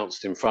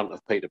bounced in front of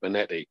Peter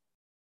Bonetti.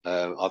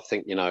 I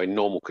think in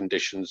normal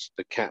conditions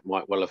the Cat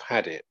might well have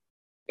had it,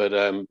 but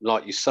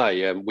like you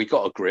say, we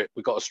got a grip,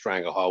 we got a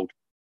stranglehold,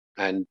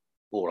 and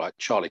all right,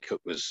 Charlie Cook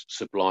was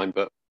sublime,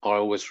 but I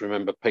always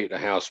remember Peter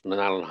Houseman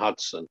and Alan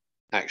Hudson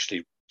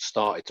actually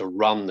started to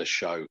run the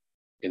show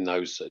in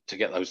those to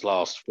get those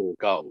last 4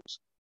 goals.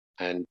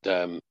 And,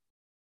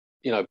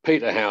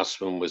 Peter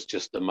Houseman was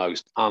just the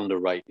most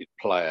underrated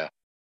player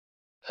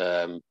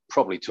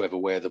probably to ever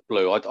wear the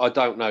blue. I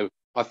don't know.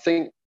 I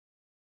think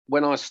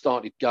when I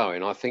started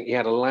going, I think he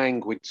had a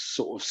languid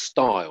sort of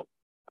style,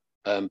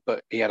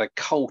 but he had a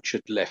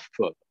cultured left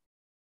foot.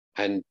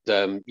 And,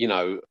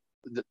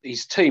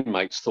 his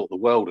teammates thought the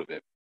world of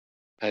him.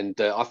 And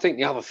I think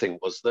the other thing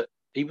was that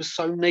he was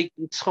so neat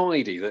and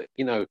tidy that,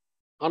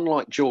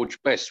 unlike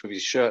George Best with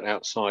his shirt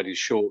outside his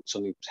shorts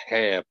and his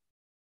hair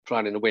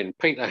flying in the wind,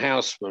 Peter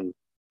Houseman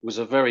was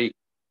a very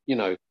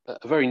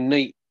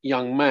neat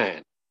young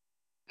man.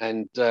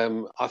 And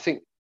I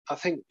think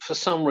for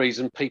some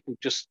reason people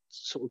just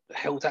sort of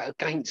held that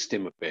against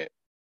him a bit.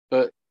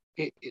 But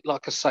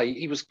like I say,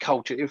 he was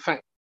cultured. In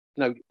fact,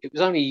 it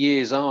was only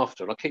years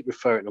after, and I keep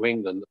referring to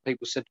England, that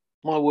people said,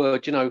 my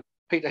word,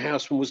 Peter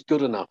Houseman was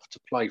good enough to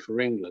play for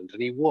England,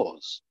 and he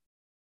was.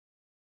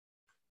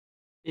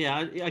 Yeah,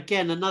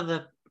 again,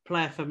 another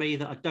player for me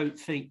that I don't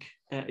think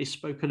is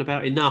spoken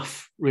about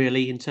enough,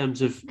 really, in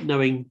terms of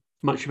knowing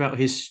much about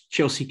his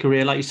Chelsea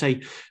career. Like you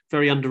say,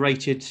 very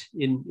underrated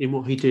in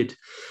what he did.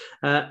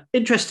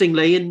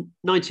 Interestingly, in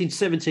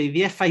 1970,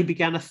 the FA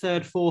began a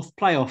 3rd-4th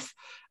playoff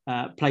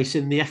place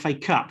in the FA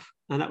Cup.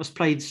 And that was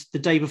played the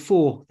day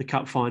before the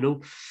Cup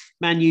final.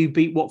 Man U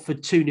beat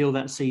Watford 2-0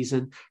 that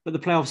season, but the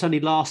playoffs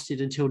only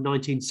lasted until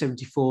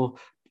 1974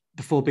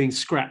 before being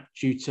scrapped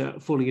due to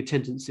falling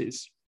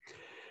attendances.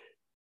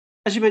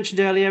 As you mentioned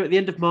earlier, at the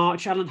end of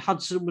March, Alan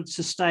Hudson would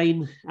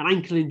sustain an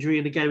ankle injury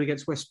in a game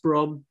against West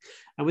Brom.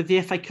 And with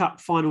the FA Cup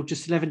final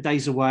just 11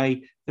 days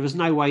away, there was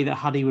no way that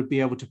Huddy would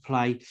be able to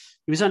play.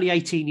 He was only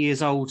 18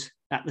 years old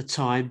at the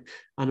time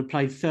and had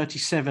played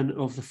 37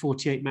 of the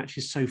 48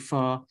 matches so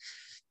far.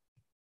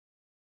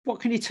 What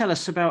can you tell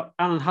us about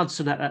Alan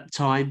Hudson at that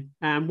time,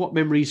 and what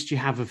memories do you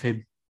have of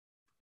him?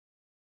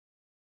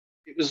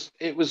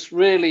 It was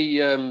really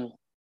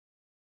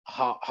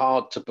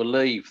hard to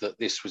believe that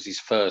this was his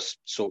first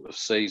sort of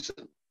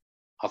season.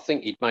 I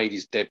think he'd made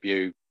his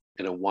debut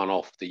in a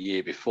one-off the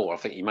year before. I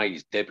think he made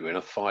his debut in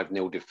a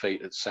 5-0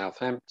 defeat at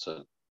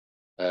Southampton,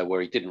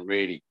 where he didn't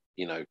really,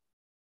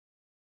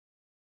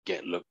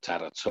 get looked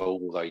at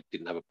all, although he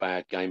didn't have a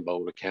bad game by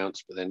all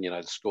accounts. But then, the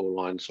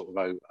scoreline sort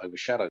of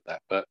overshadowed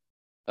that. But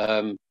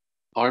I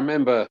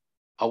remember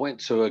I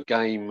went to a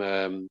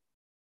game.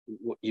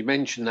 You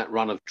mentioned that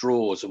run of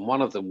draws, and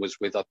one of them was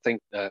with, I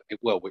think, it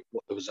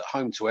was at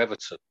home to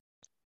Everton,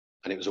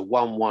 and it was a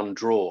 1-1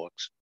 draw. It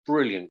was a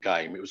brilliant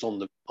game. It was on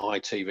the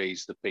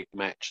ITV's The Big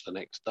Match the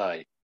next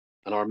day,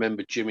 and I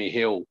remember Jimmy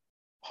Hill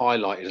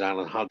highlighted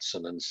Alan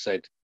Hudson and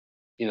said,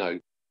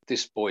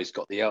 this boy's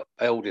got the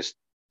eldest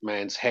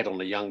man's head on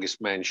the youngest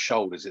man's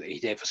shoulders that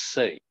he'd ever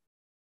see.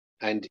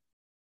 And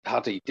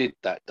Huddy did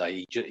that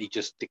day. He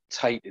just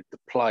dictated the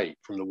play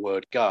from the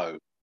word go.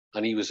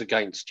 And he was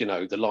against,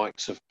 the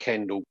likes of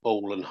Kendall,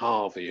 Ball and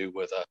Harvey, who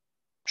were the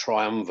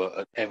triumvirate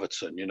at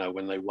Everton,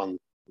 when they won,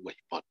 well,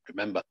 you might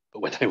remember, but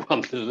when they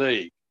won the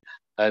league.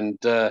 And,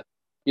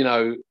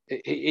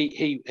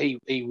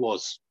 he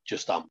was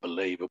just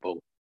unbelievable.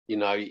 He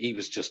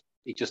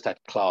just had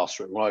class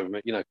written all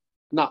over him.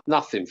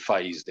 Nothing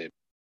fazed him.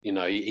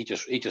 He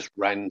just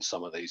ran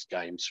some of these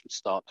games from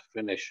start to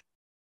finish.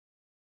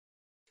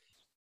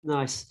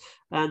 Nice.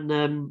 And,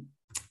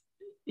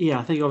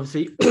 I think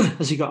obviously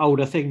as he got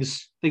older,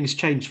 things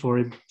changed for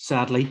him,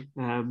 sadly.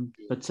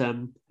 But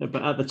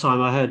at the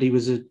time, I heard he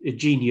was a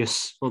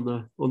genius on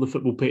the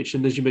football pitch,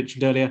 and as you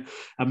mentioned earlier,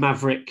 a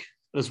maverick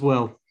as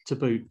well to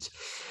boot.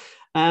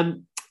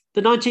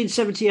 The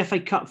 1970 FA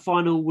Cup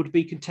final would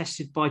be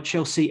contested by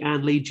Chelsea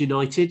and Leeds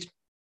United.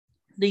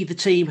 Neither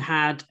team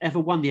had ever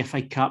won the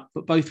FA Cup,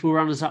 but both were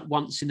runners-up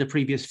once in the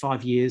previous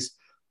 5 years.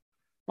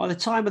 By the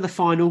time of the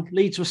final,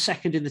 Leeds were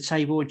second in the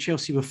table and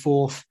Chelsea were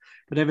fourth,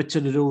 but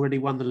Everton had already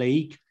won the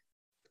league.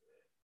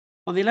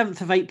 On the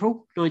 11th of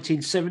April,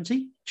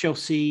 1970,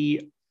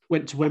 Chelsea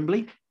went to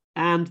Wembley,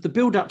 and the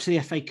build-up to the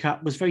FA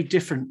Cup was very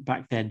different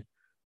back then.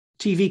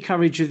 TV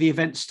coverage of the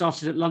event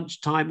started at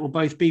lunchtime on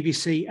both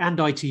BBC and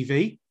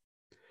ITV.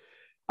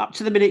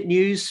 Up-to-the-minute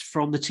news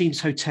from the team's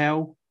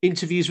hotel,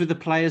 interviews with the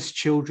players'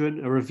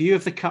 children, a review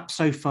of the Cup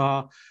so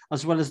far,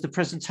 as well as the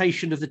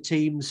presentation of the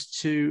teams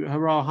to Her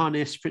Royal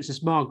Highness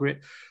Princess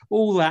Margaret,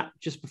 all that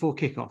just before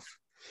kickoff.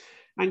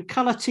 And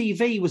colour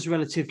TV was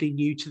relatively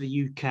new to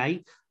the UK,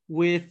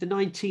 with the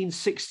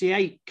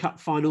 1968 Cup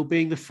final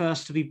being the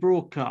first to be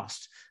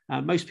broadcast.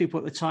 Most people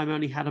at the time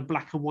only had a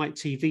black and white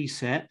TV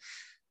set.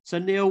 So,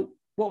 Neil,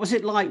 what was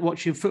it like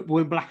watching football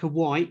in black and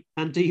white?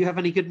 And do you have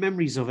any good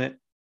memories of it?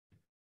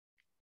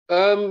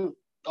 I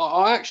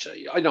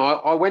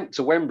went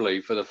to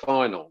Wembley for the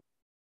final,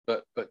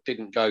 but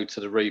didn't go to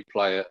the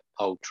replay at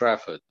Old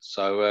Trafford.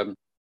 So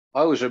I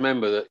always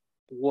remember that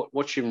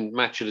watching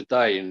Match of the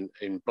Day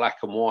in black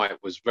and white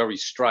was very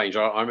strange.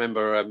 I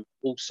remember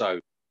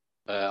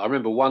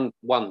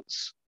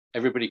once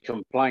everybody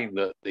complained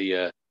that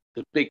the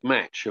Big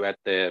Match, who had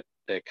their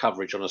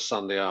coverage on a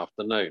Sunday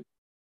afternoon,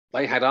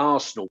 they had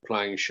Arsenal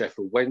playing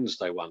Sheffield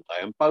Wednesday one day,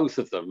 and both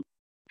of them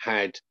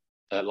had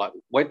like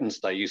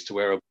Wednesday used to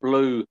wear a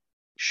blue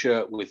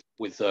shirt with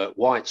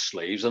white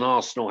sleeves, and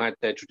Arsenal had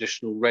their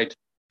traditional red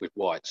with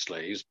white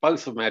sleeves.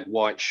 Both of them had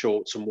white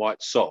shorts and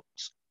white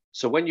socks.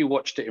 So when you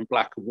watched it in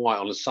black and white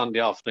on a Sunday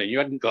afternoon, you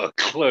hadn't got a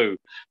clue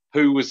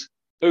who was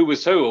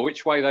who or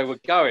which way they were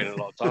going a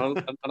lot of time.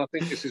 And I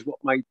think this is what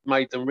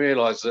made them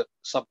realise that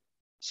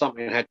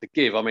something had to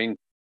give. I mean,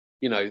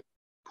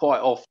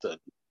 quite often,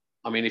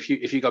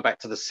 if you go back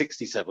to the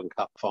 '67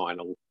 Cup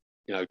final,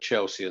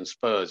 Chelsea and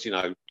Spurs,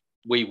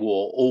 we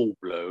wore all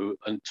blue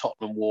and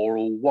Tottenham wore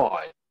all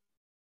white,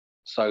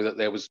 so that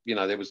there was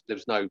no, it was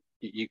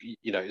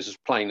as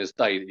plain as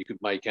day that you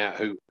could make out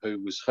who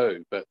was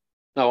who. But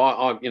no,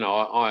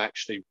 I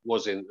actually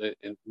was in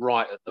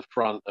right at the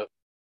front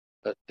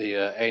at the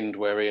end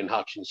where Ian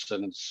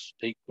Hutchinson's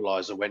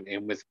equaliser went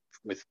in with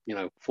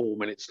 4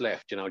 minutes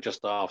left, just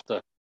after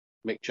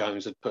Mick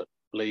Jones had put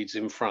Leeds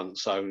in front.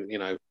 So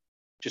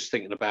just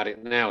thinking about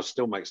it now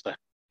still makes the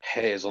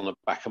hairs on the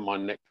back of my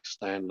neck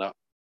stand up.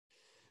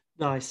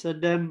 Nice.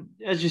 And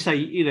as you say,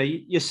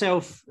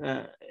 yourself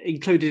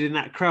included in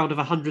that crowd of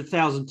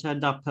 100,000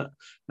 turned up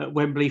at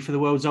Wembley for the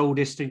world's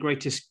oldest and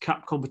greatest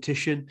cup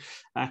competition.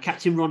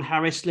 Captain Ron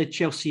Harris led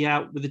Chelsea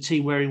out with the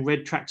team wearing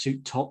red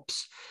tracksuit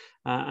tops.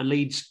 and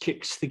Leeds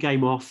kicks the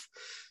game off.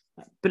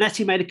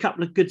 Bonetti made a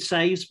couple of good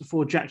saves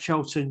before Jack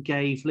Charlton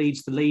gave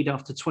Leeds the lead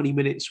after 20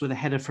 minutes with a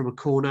header from a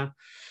corner.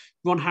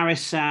 Ron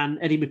Harris and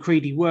Eddie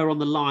McCready were on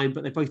the line,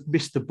 but they both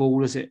missed the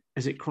ball as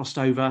it crossed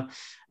over.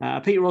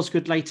 Peter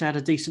Osgood later had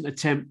a decent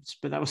attempt,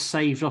 but that was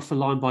saved off the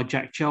line by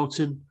Jack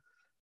Charlton.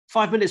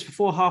 5 minutes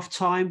before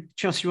half-time,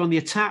 Chelsea were on the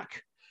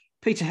attack.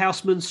 Peter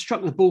Houseman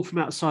struck the ball from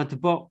outside the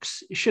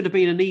box. It should have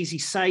been an easy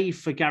save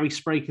for Gary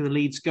Sprake in the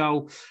Leeds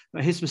goal,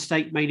 but his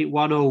mistake made it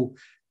 1-1.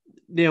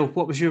 Neil,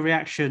 what was your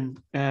reaction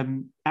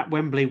at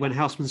Wembley when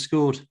Houseman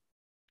scored?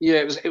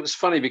 Yeah, it was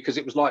funny because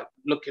it was like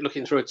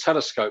looking through a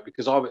telescope,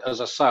 because I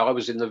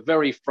was in the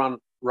very front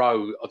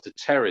row of the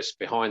terrace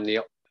behind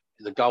the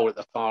goal at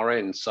the far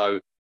end. So,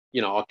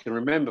 I can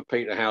remember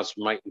Peter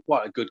Houseman making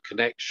quite a good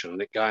connection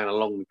and it going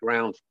along the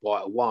ground for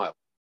quite a while.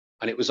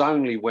 And it was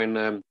only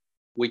when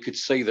we could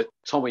see that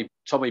Tommy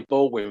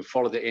Baldwin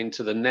followed it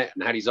into the net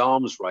and had his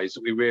arms raised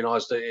that we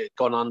realised that it had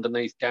gone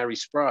underneath Gary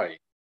Spray.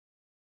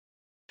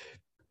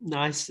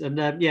 Nice. And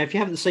if you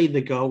haven't seen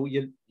the goal,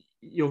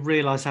 you'll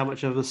realise how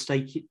much of a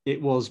mistake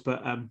it was.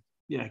 But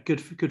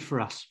good for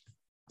us.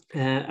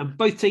 And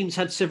both teams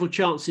had several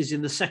chances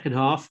in the second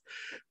half,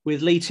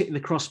 with Leeds hitting the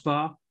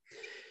crossbar.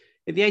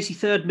 In the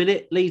 83rd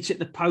minute, Leeds hit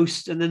the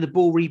post, and then the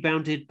ball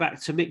rebounded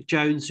back to Mick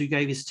Jones, who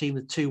gave his team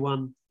the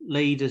 2-1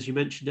 lead, as you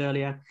mentioned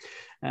earlier.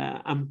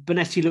 And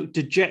Bonetti looked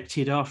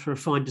dejected after a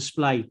fine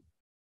display.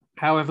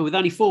 However, with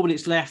only 4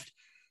 minutes left,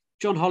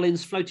 John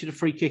Hollins floated a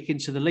free kick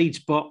into the Leeds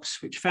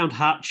box, which found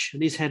Hutch,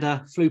 and his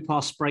header flew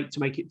past Sprake to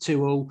make it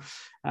 2-2,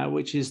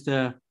 which is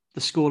the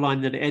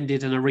scoreline that it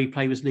ended, and a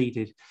replay was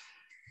needed.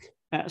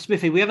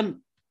 Smithy, we haven't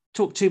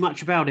talked too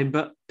much about him,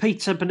 but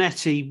Peter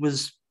Bonetti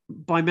was,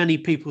 by many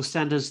people's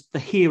standards, the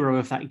hero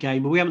of that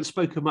game, and we haven't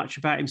spoken much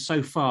about him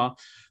so far.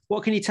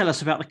 What can you tell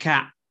us about the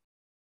Cat?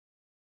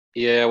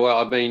 Yeah, well,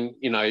 I mean,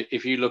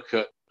 if you look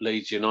at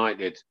Leeds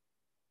United,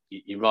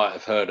 you might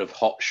have heard of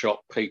hotshot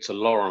Peter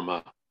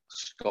Lorimer,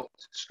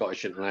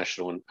 Scottish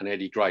international, and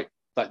Eddie Gray.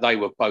 They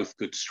were both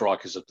good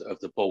strikers of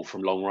the ball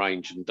from long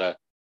range, and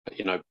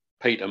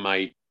Peter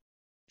made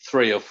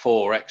 3 or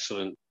 4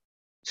 excellent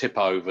tip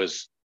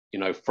overs,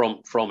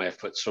 from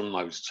efforts from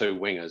those two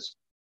wingers,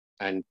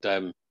 and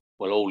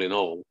all in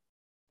all,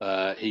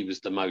 he was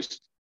the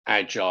most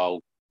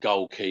agile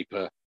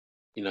goalkeeper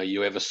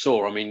you ever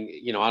saw. I mean,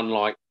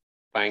 unlike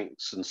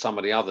Banks and some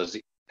of the others,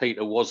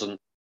 Peter wasn't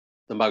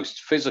the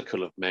most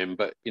physical of men,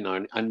 but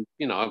I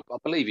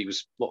believe he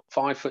was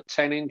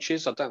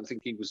 5'10". I don't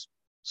think he was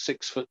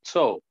 6 foot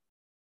tall,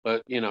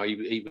 but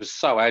he was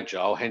so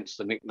agile, hence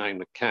the nickname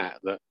the Cat,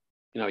 that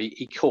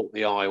he caught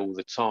the eye all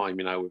the time,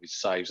 with his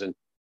saves. And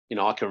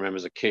I can remember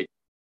as a kid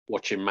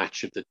watching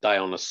Match of the Day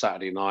on a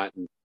Saturday night,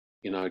 and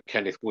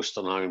Kenneth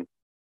Woolstenholme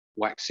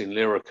waxing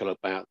lyrical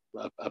about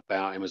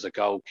him as a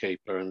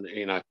goalkeeper, and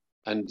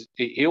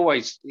he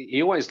always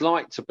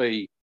liked to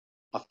be,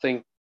 I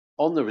think,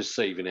 on the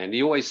receiving end.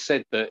 He always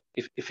said that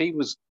if he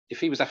was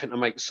having to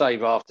make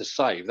save after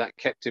save, that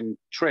kept him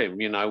trim,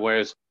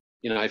 whereas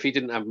if he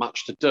didn't have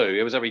much to do,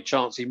 there was every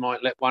chance he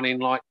might let one in,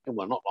 like,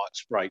 well, not like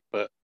Sprake,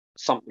 but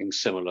something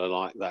similar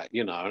like that,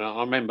 And I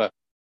remember,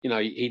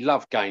 he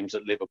loved games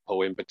at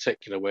Liverpool in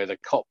particular, where the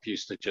Kop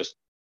used to just,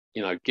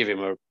 give him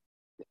a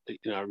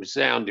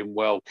resounding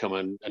welcome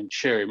and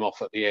cheer him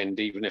off at the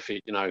end, even if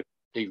he, I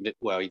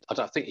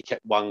don't think he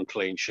kept one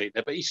clean sheet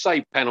there, but he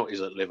saved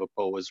penalties at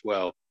Liverpool as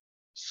well.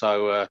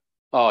 So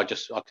I could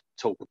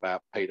talk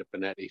about Peter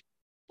Bonetti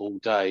all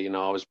day.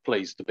 I was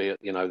pleased to be at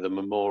the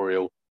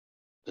memorial,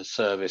 the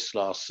service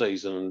last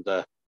season,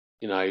 and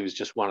he was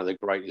just one of the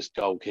greatest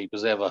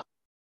goalkeepers ever.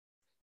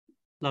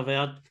 Lovely.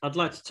 I'd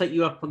like to take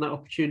you up on that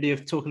opportunity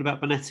of talking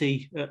about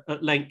Bonetti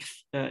at length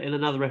in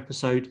another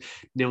episode.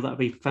 Neil, that would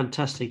be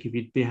fantastic if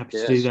you'd be happy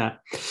to do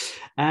that.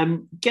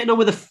 Getting on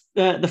with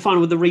the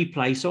final with the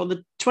replay. So on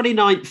the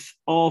 29th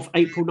of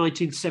April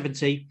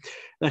 1970,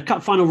 the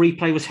Cup final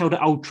replay was held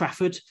at Old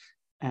Trafford.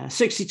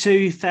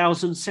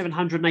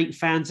 62,708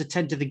 fans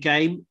attended the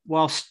game,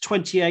 whilst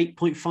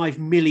 28.5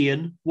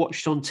 million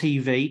watched on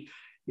TV.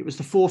 It was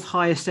the 4th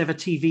highest ever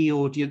TV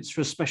audience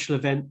for a special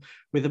event,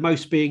 with the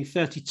most being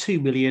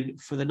 32 million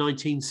for the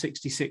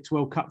 1966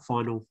 World Cup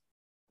final.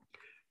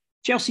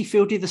 Chelsea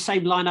fielded the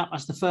same lineup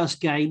as the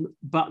first game,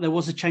 but there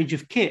was a change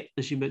of kit,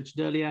 as you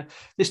mentioned earlier.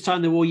 This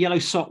time they wore yellow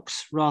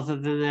socks rather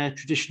than their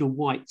traditional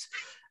white.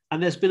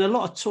 And there's been a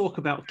lot of talk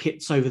about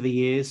kits over the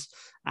years,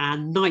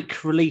 and Nike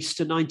released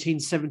a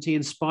 1970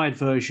 inspired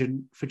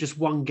version for just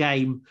one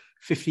game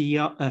 50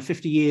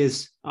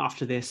 years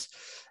after this.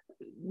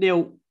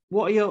 Neil,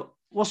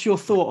 what's your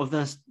thought of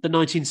the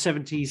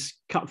 1970s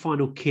Cup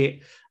final kit,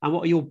 and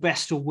what are your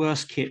best or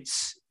worst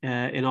kits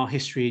in our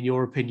history, in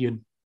your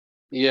opinion?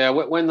 Yeah,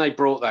 when they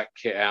brought that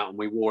kit out and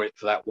we wore it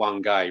for that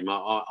one game,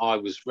 I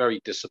was very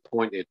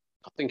disappointed.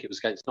 I think it was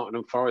against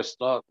Nottingham Forest.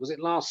 Was it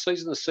last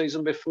season, the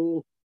season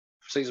before?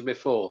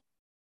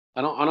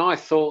 And I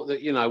thought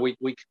that we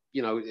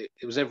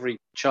it was every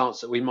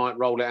chance that we might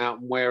roll it out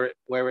and wear it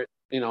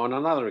on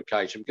another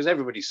occasion, because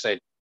everybody said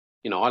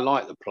I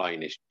like the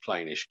plainish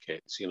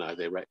kits,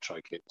 the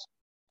retro kits.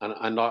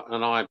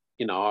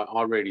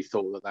 I really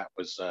thought that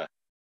was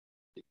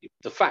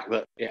the fact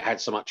that it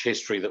had so much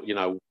history that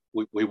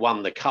we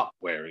won the cup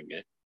wearing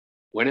it.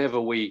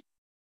 Whenever we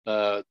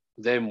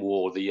then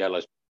wore the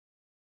yellow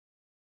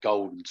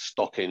golden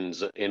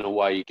stockings in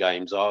away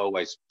games, I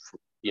always,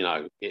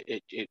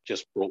 it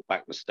just brought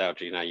back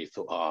nostalgia. You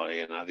thought,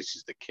 this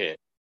is the kit,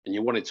 and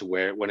you wanted to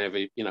wear it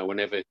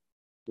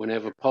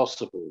whenever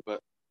possible. But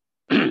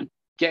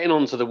getting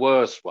on to the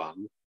worst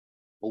one,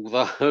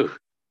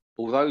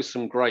 although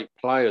some great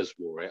players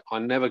wore it, I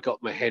never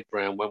got my head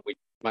round when we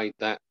made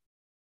that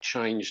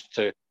change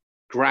to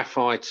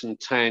graphite and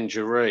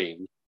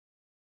tangerine,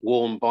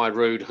 worn by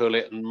Ruud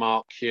Gullit and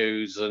Mark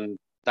Hughes and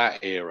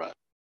that era.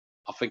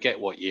 I forget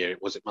what year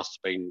it was. It must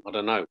have been, I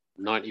don't know,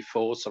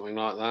 94, something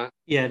like that.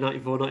 Yeah,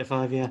 94,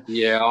 95, yeah.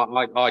 Yeah,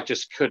 I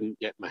just couldn't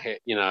get my head,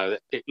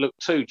 it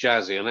looked too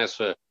jazzy. And as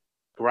for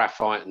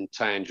graphite and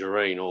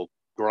tangerine, or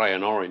grey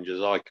and orange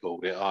as I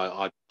called it,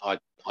 I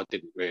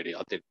didn't really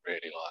like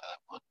that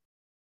one.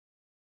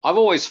 I've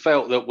always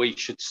felt that we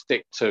should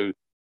stick to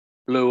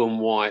blue and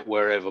white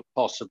wherever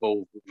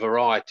possible,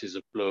 varieties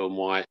of blue and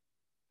white,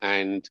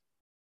 and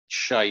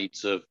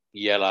shades of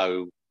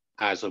yellow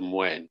as and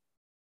when.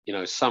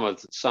 Some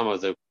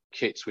of the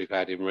kits we've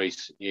had in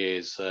recent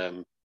years,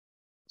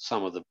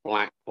 some of the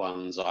black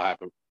ones I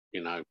haven't,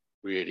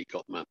 really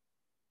got my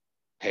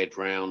head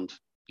round,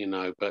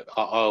 but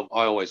I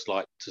always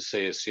like to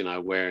see us,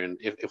 wearing,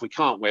 if we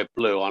can't wear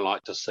blue, I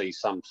like to see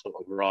some sort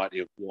of variety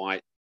of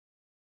white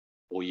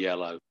or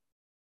yellow.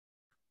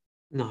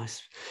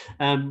 Nice.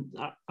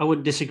 I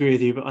wouldn't disagree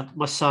with you, but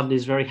my son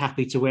is very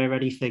happy to wear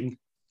anything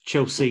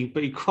Chelsea,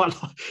 but he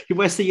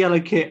wears the yellow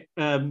kit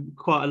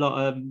quite a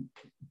lot,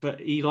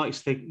 but he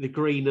likes the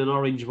green and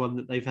orange one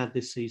that they've had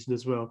this season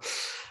as well.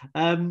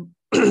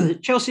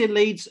 Chelsea and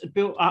Leeds had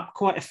built up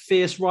quite a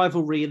fierce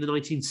rivalry in the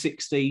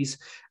 1960s,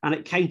 and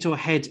it came to a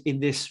head in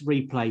this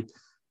replay.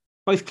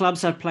 Both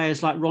clubs had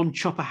players like Ron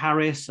Chopper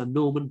Harris and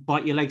Norman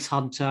Bite Your Legs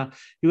Hunter,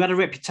 who had a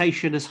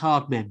reputation as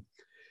hard men.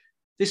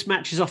 This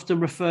match is often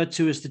referred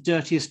to as the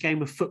dirtiest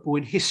game of football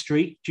in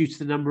history due to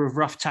the number of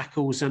rough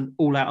tackles and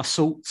all-out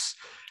assaults.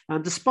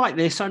 And despite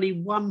this, only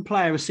one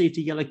player received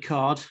a yellow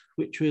card,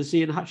 which was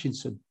Ian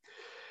Hutchinson.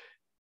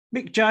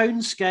 Mick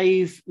Jones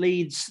gave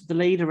Leeds the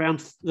lead around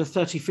the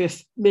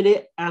 35th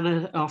minute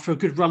and after a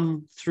good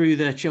run through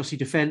the Chelsea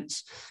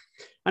defence.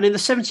 And in the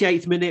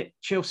 78th minute,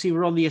 Chelsea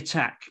were on the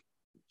attack.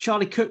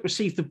 Charlie Cook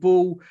received the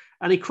ball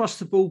and he crossed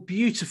the ball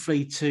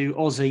beautifully to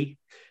Ozzy,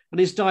 and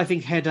his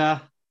diving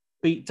header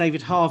beat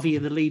David Harvey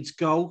in the Leeds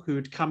goal, who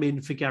had come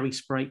in for Gary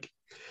Sprake.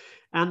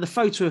 And the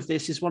photo of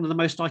this is one of the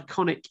most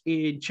iconic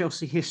in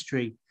Chelsea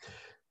history.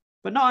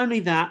 But not only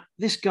that,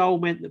 this goal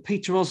meant that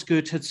Peter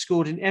Osgood had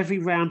scored in every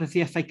round of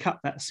the FA Cup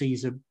that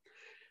season.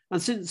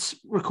 And since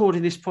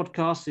recording this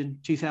podcast in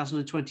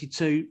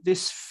 2022,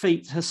 this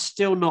feat has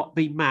still not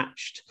been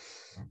matched.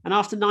 And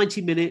after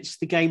 90 minutes,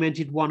 the game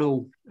ended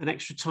 1-1, and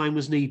extra time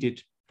was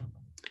needed.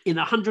 In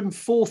the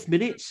 104th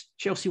minute,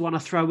 Chelsea won a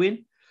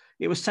throw-in.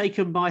 It was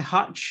taken by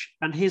Hutch,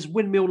 and his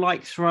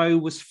windmill-like throw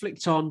was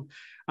flicked on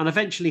and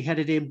eventually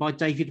headed in by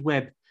David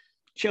Webb.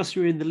 Chelsea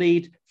were in the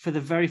lead for the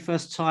very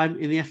first time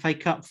in the FA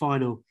Cup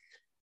final.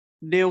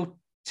 Neil,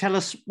 tell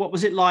us, what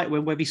was it like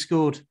when Webby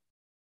scored?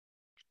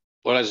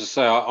 Well, as I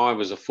say, I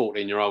was a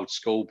 14-year-old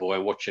schoolboy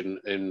watching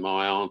in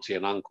my auntie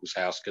and uncle's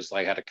house because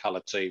they had a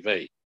colour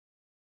TV,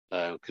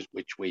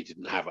 which we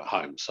didn't have at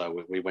home.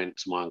 So we went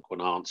to my uncle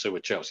and aunts who were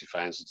Chelsea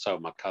fans, and so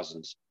were my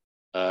cousins.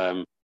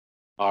 I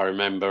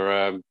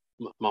remember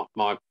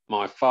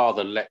my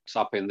father leapt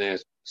up in their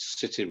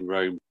sitting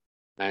room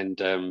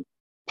and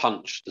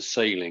punched the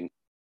ceiling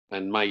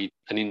and made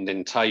an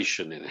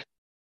indentation in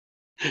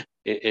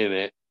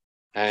it,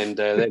 and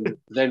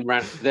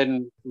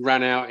then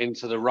ran out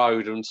into the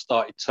road and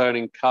started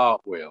turning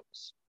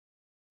cartwheels,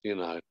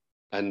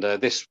 and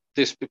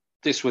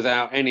this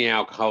without any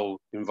alcohol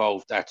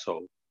involved at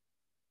all,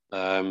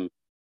 and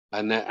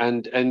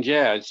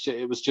yeah,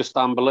 it was just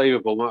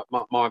unbelievable.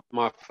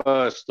 My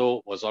first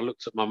thought was, I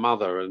looked at my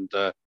mother and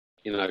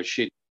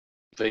she'd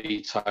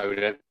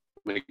vetoed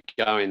me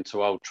going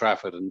to Old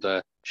Trafford,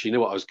 and she knew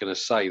what I was going to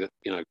say, that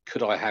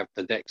could I have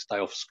the next day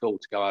off school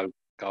to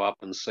go up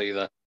and see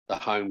the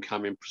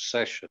homecoming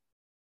procession.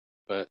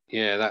 But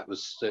yeah, it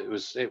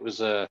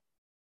was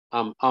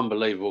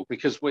unbelievable,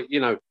 because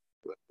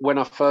when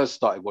I first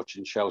started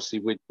watching Chelsea,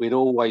 we'd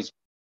always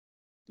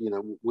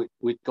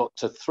we'd got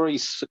to 3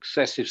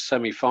 successive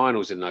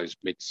semi-finals in those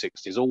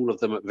mid-60s, all of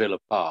them at Villa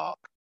Park.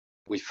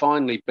 We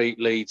finally beat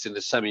Leeds in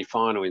the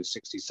semi-final in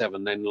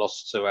 67, then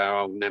lost to our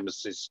old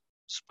nemesis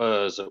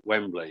Spurs at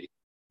Wembley.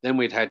 Then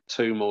we'd had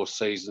 2 more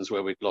seasons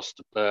where we'd lost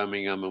to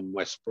Birmingham and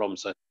West Brom.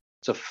 So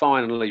to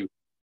finally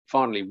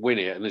win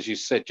it, and as you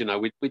said,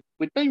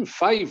 we'd been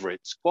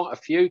favourites quite a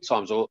few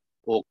times, or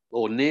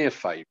near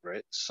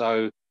favourites.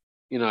 So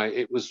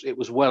it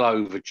was well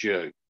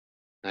overdue,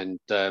 and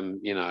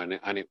and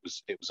it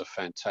was a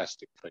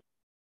fantastic thing.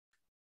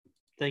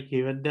 Thank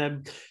you.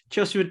 And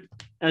Chelsea would,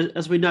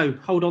 as we know,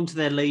 hold on to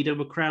their lead and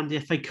were crowned the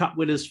FA Cup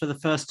winners for the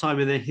first time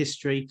in their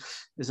history.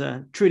 It's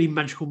a truly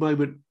magical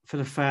moment for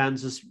the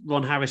fans as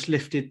Ron Harris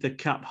lifted the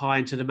cup high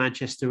into the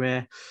Manchester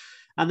air.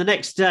 And the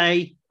next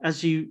day,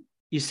 as you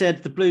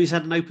said, the Blues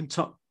had an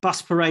open-top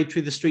bus parade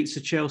through the streets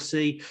of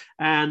Chelsea,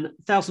 and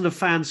thousands of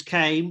fans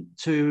came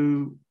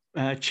to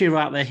cheer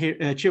on their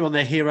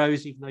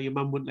heroes, even though your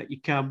mum wouldn't let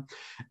you come.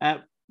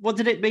 What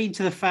did it mean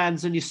to the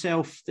fans and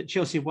yourself that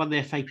Chelsea won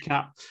the FA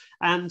Cup?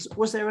 And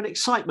was there an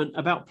excitement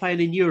about playing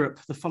in Europe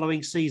the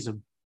following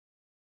season?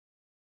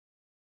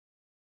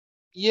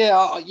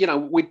 Yeah,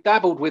 we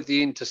dabbled with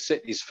the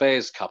Intercities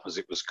Fairs Cup, as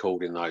it was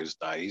called in those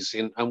days,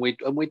 and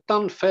we'd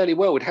done fairly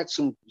well. We'd had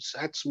some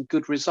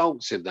good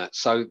results in that.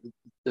 So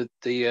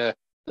the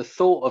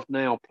thought of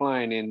now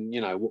playing in,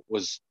 what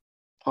was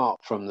apart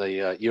from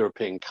the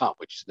European Cup,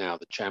 which is now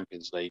the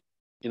Champions League,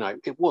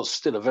 it was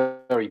still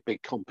a very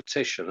big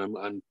competition,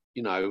 and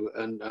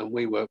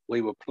we were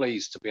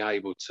pleased to be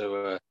able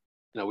to,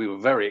 we were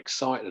very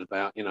excited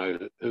about,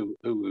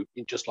 who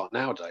just like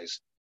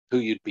nowadays, who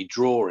you'd be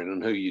drawing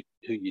and who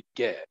you'd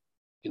get,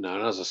 and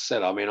as I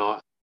said, I mean,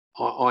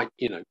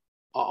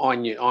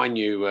 I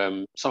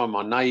knew some of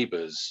my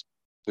neighbours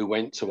who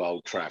went to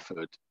Old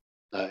Trafford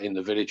in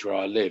the village where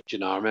I lived.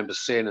 I remember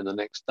seeing them the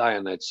next day,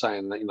 and they'd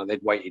saying that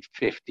they'd waited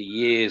 50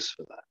 years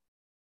for that.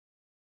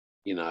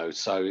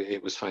 So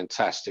it was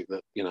fantastic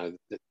that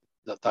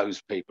that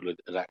those people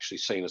had actually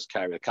seen us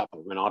carry the cup. I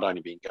mean, I'd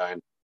only been going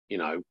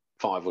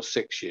 5 or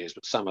 6 years,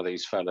 but some of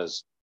these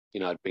fellas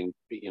had been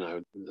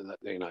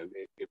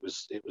it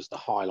was the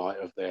highlight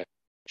of their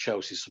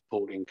Chelsea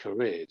supporting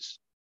careers.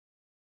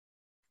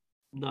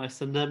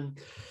 Nice. And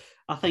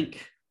I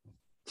think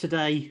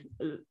today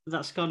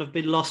that's kind of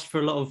been lost for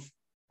a lot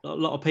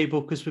of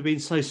people because we've been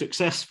so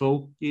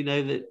successful,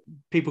 that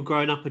people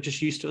growing up are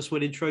just used to us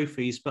winning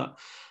trophies. But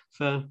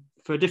for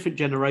a different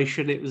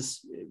generation, it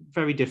was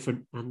very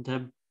different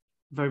and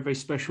very, very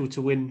special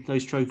to win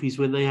those trophies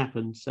when they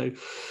happened. So,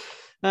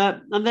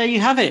 and there you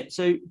have it.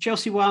 So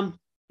Chelsea won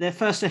their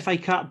first FA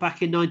Cup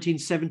back in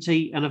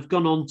 1970 and have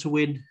gone on to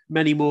win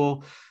many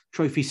more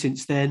trophies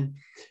since then.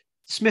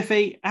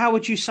 Smithy, how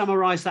would you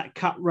summarise that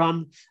cup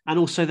run and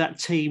also that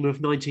team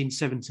of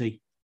 1970?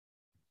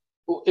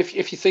 Well, if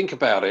you think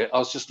about it, I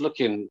was just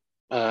looking.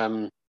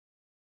 Sadly,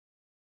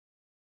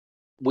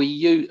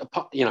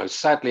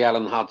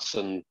 Alan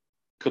Hudson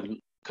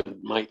couldn't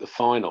make the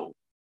final,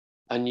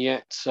 and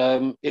yet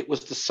it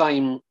was the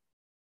same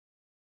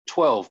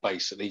 12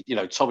 basically.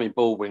 Tommy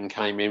Baldwin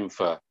came in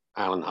for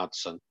Alan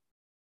Hudson,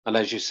 and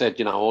as you said,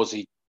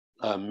 Ozzy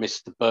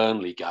missed the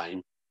Burnley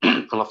game,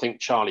 and I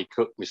think Charlie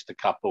Cook missed a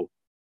couple.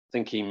 I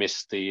think he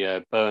missed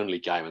the Burnley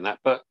game and that,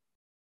 but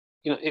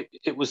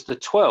it was the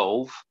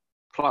 12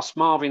 plus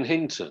Marvin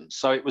Hinton,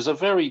 so it was a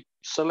very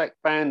select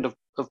band of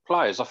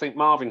players. I think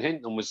Marvin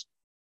Hinton was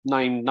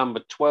named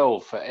number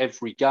 12 for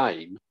every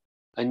game,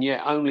 and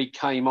yet only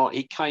came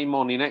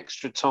on in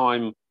extra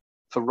time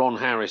for Ron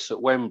Harris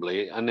at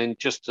Wembley, and then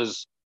just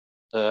as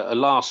a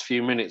last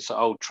few minutes at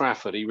Old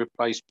Trafford, he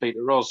replaced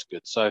Peter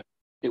Osgood. So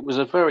it was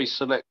a very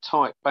select,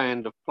 tight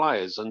band of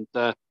players, and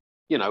I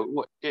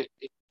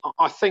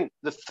think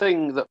the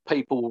thing that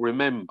people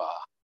remember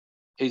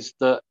is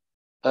that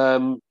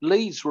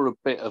Leeds were a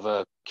bit of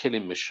a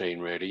killing machine,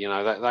 really.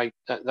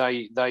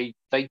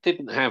 They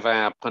didn't have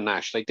our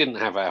panache, they didn't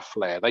have our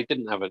flair, they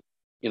didn't have a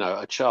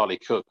Charlie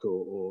Cook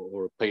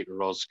or a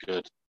Peter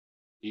Osgood,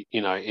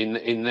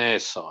 in their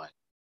side.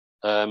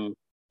 I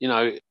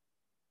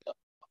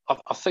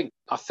think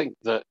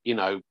that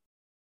the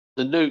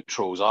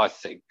neutrals. I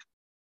think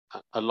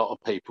a lot of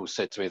people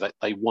said to me that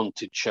they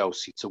wanted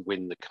Chelsea to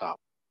win the cup.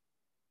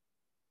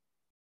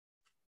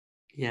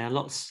 Yeah,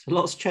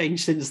 lots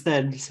changed since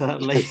then,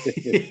 certainly.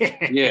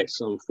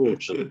 Yes,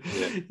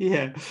 unfortunately.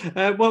 Yeah.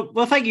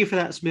 Well, thank you for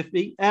that,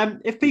 Smithy.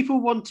 If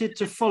people wanted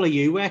to follow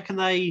you, where can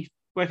they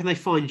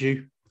find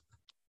you?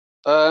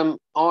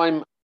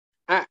 I'm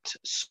at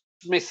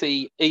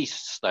Smithy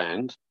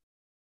Eaststand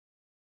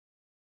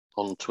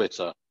on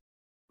Twitter.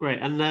 Great,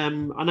 and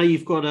I know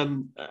you've got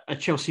a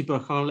Chelsea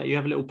book. I'll let you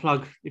have a little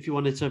plug if you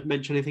wanted to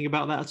mention anything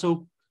about that at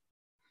all.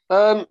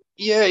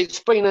 Yeah, it's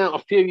been out a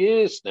few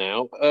years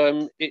now.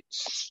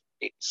 It's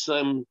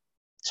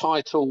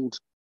titled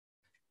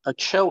A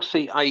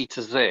Chelsea A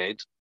to Z.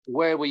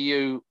 Where were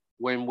you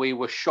when we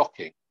were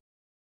shocking?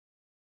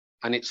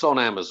 And it's on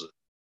Amazon.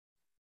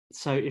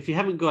 So if you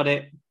haven't got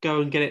it,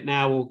 go and get it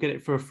now, or get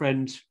it for a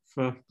friend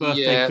for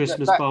birthday,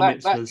 Christmas, bar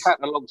mitzvahs. That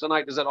catalogue's an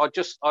A to Z.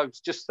 I was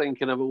just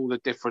thinking of all the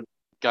different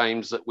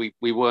games that we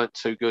weren't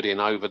too good in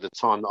over the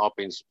time that I've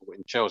been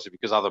supporting Chelsea,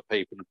 because other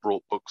people had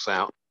brought books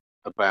out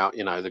about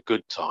the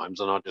good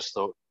times, and I just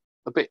thought,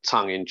 a bit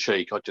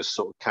tongue-in-cheek, I just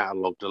sort of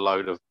catalogued a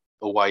load of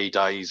away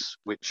days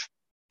which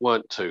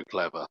weren't too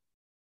clever.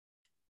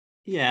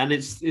 Yeah, and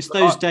it's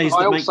those days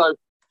that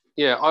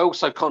I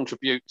also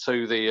contribute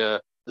to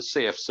the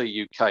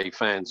CFC UK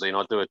fanzine.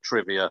 I do a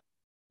trivia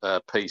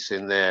piece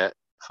in there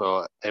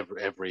for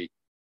every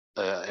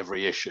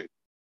issue.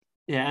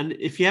 Yeah, and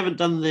if you haven't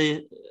done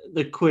the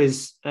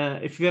quiz,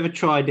 if you've ever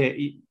tried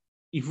it,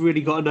 you've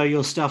really got to know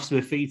your stuff,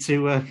 Smithy,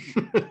 to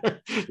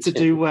to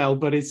do well.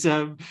 But it's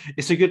a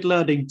good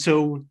learning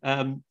tool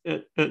at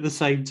the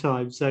same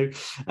time. So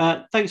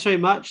thanks very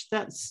much.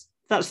 That's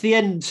the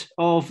end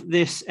of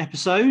this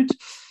episode.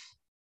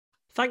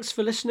 Thanks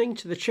for listening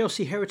to the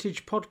Chelsea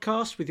Heritage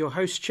Podcast with your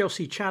host,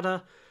 Chelsea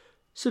Chatter.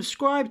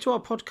 Subscribe to our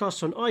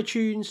podcast on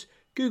iTunes,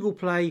 Google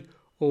Play,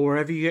 or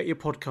wherever you get your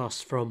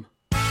podcasts from.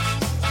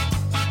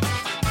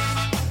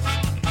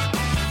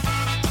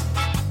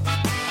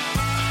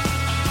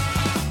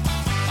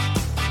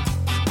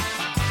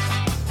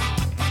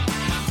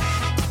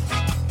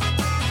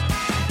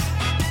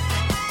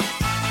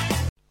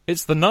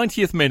 It's the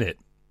 90th minute.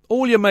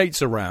 All your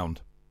mates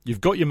around.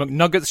 You've got your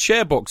McNuggets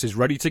share boxes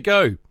ready to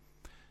go.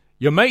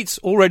 Your mates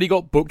already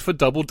got booked for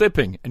double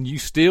dipping, and you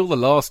steal the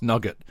last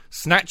nugget,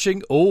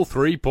 snatching all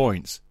 3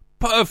 points.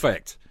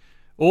 Perfect!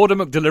 Order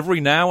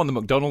McDelivery now on the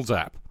McDonald's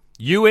app.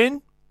 You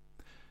in?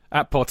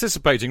 At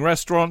participating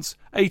restaurants,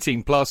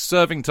 18 plus,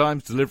 serving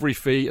times, delivery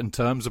fee and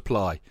terms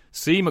apply.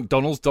 See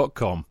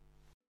mcdonalds.com.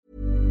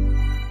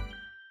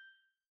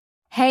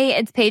 Hey,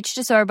 it's Paige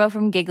DeSorbo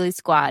from Giggly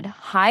Squad.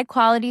 High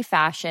quality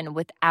fashion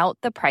without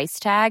the price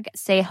tag.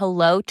 Say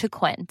hello to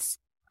Quince.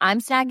 I'm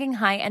snagging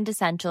high-end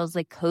essentials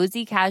like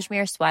cozy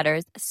cashmere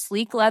sweaters,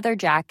 sleek leather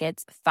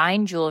jackets,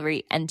 fine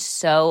jewelry, and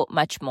so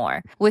much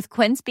more. With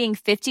Quince being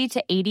 50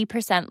 to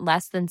 80%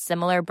 less than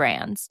similar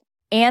brands.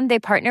 And they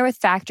partner with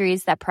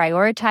factories that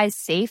prioritize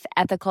safe,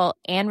 ethical,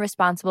 and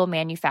responsible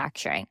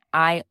manufacturing.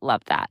 I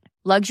love that.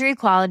 Luxury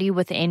quality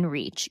within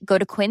reach. Go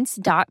to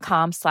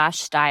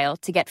quince.com/style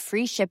to get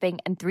free shipping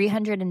and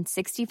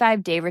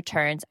 365-day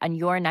returns on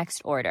your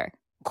next order.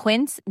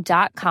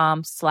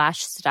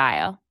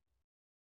 Quince.com/style.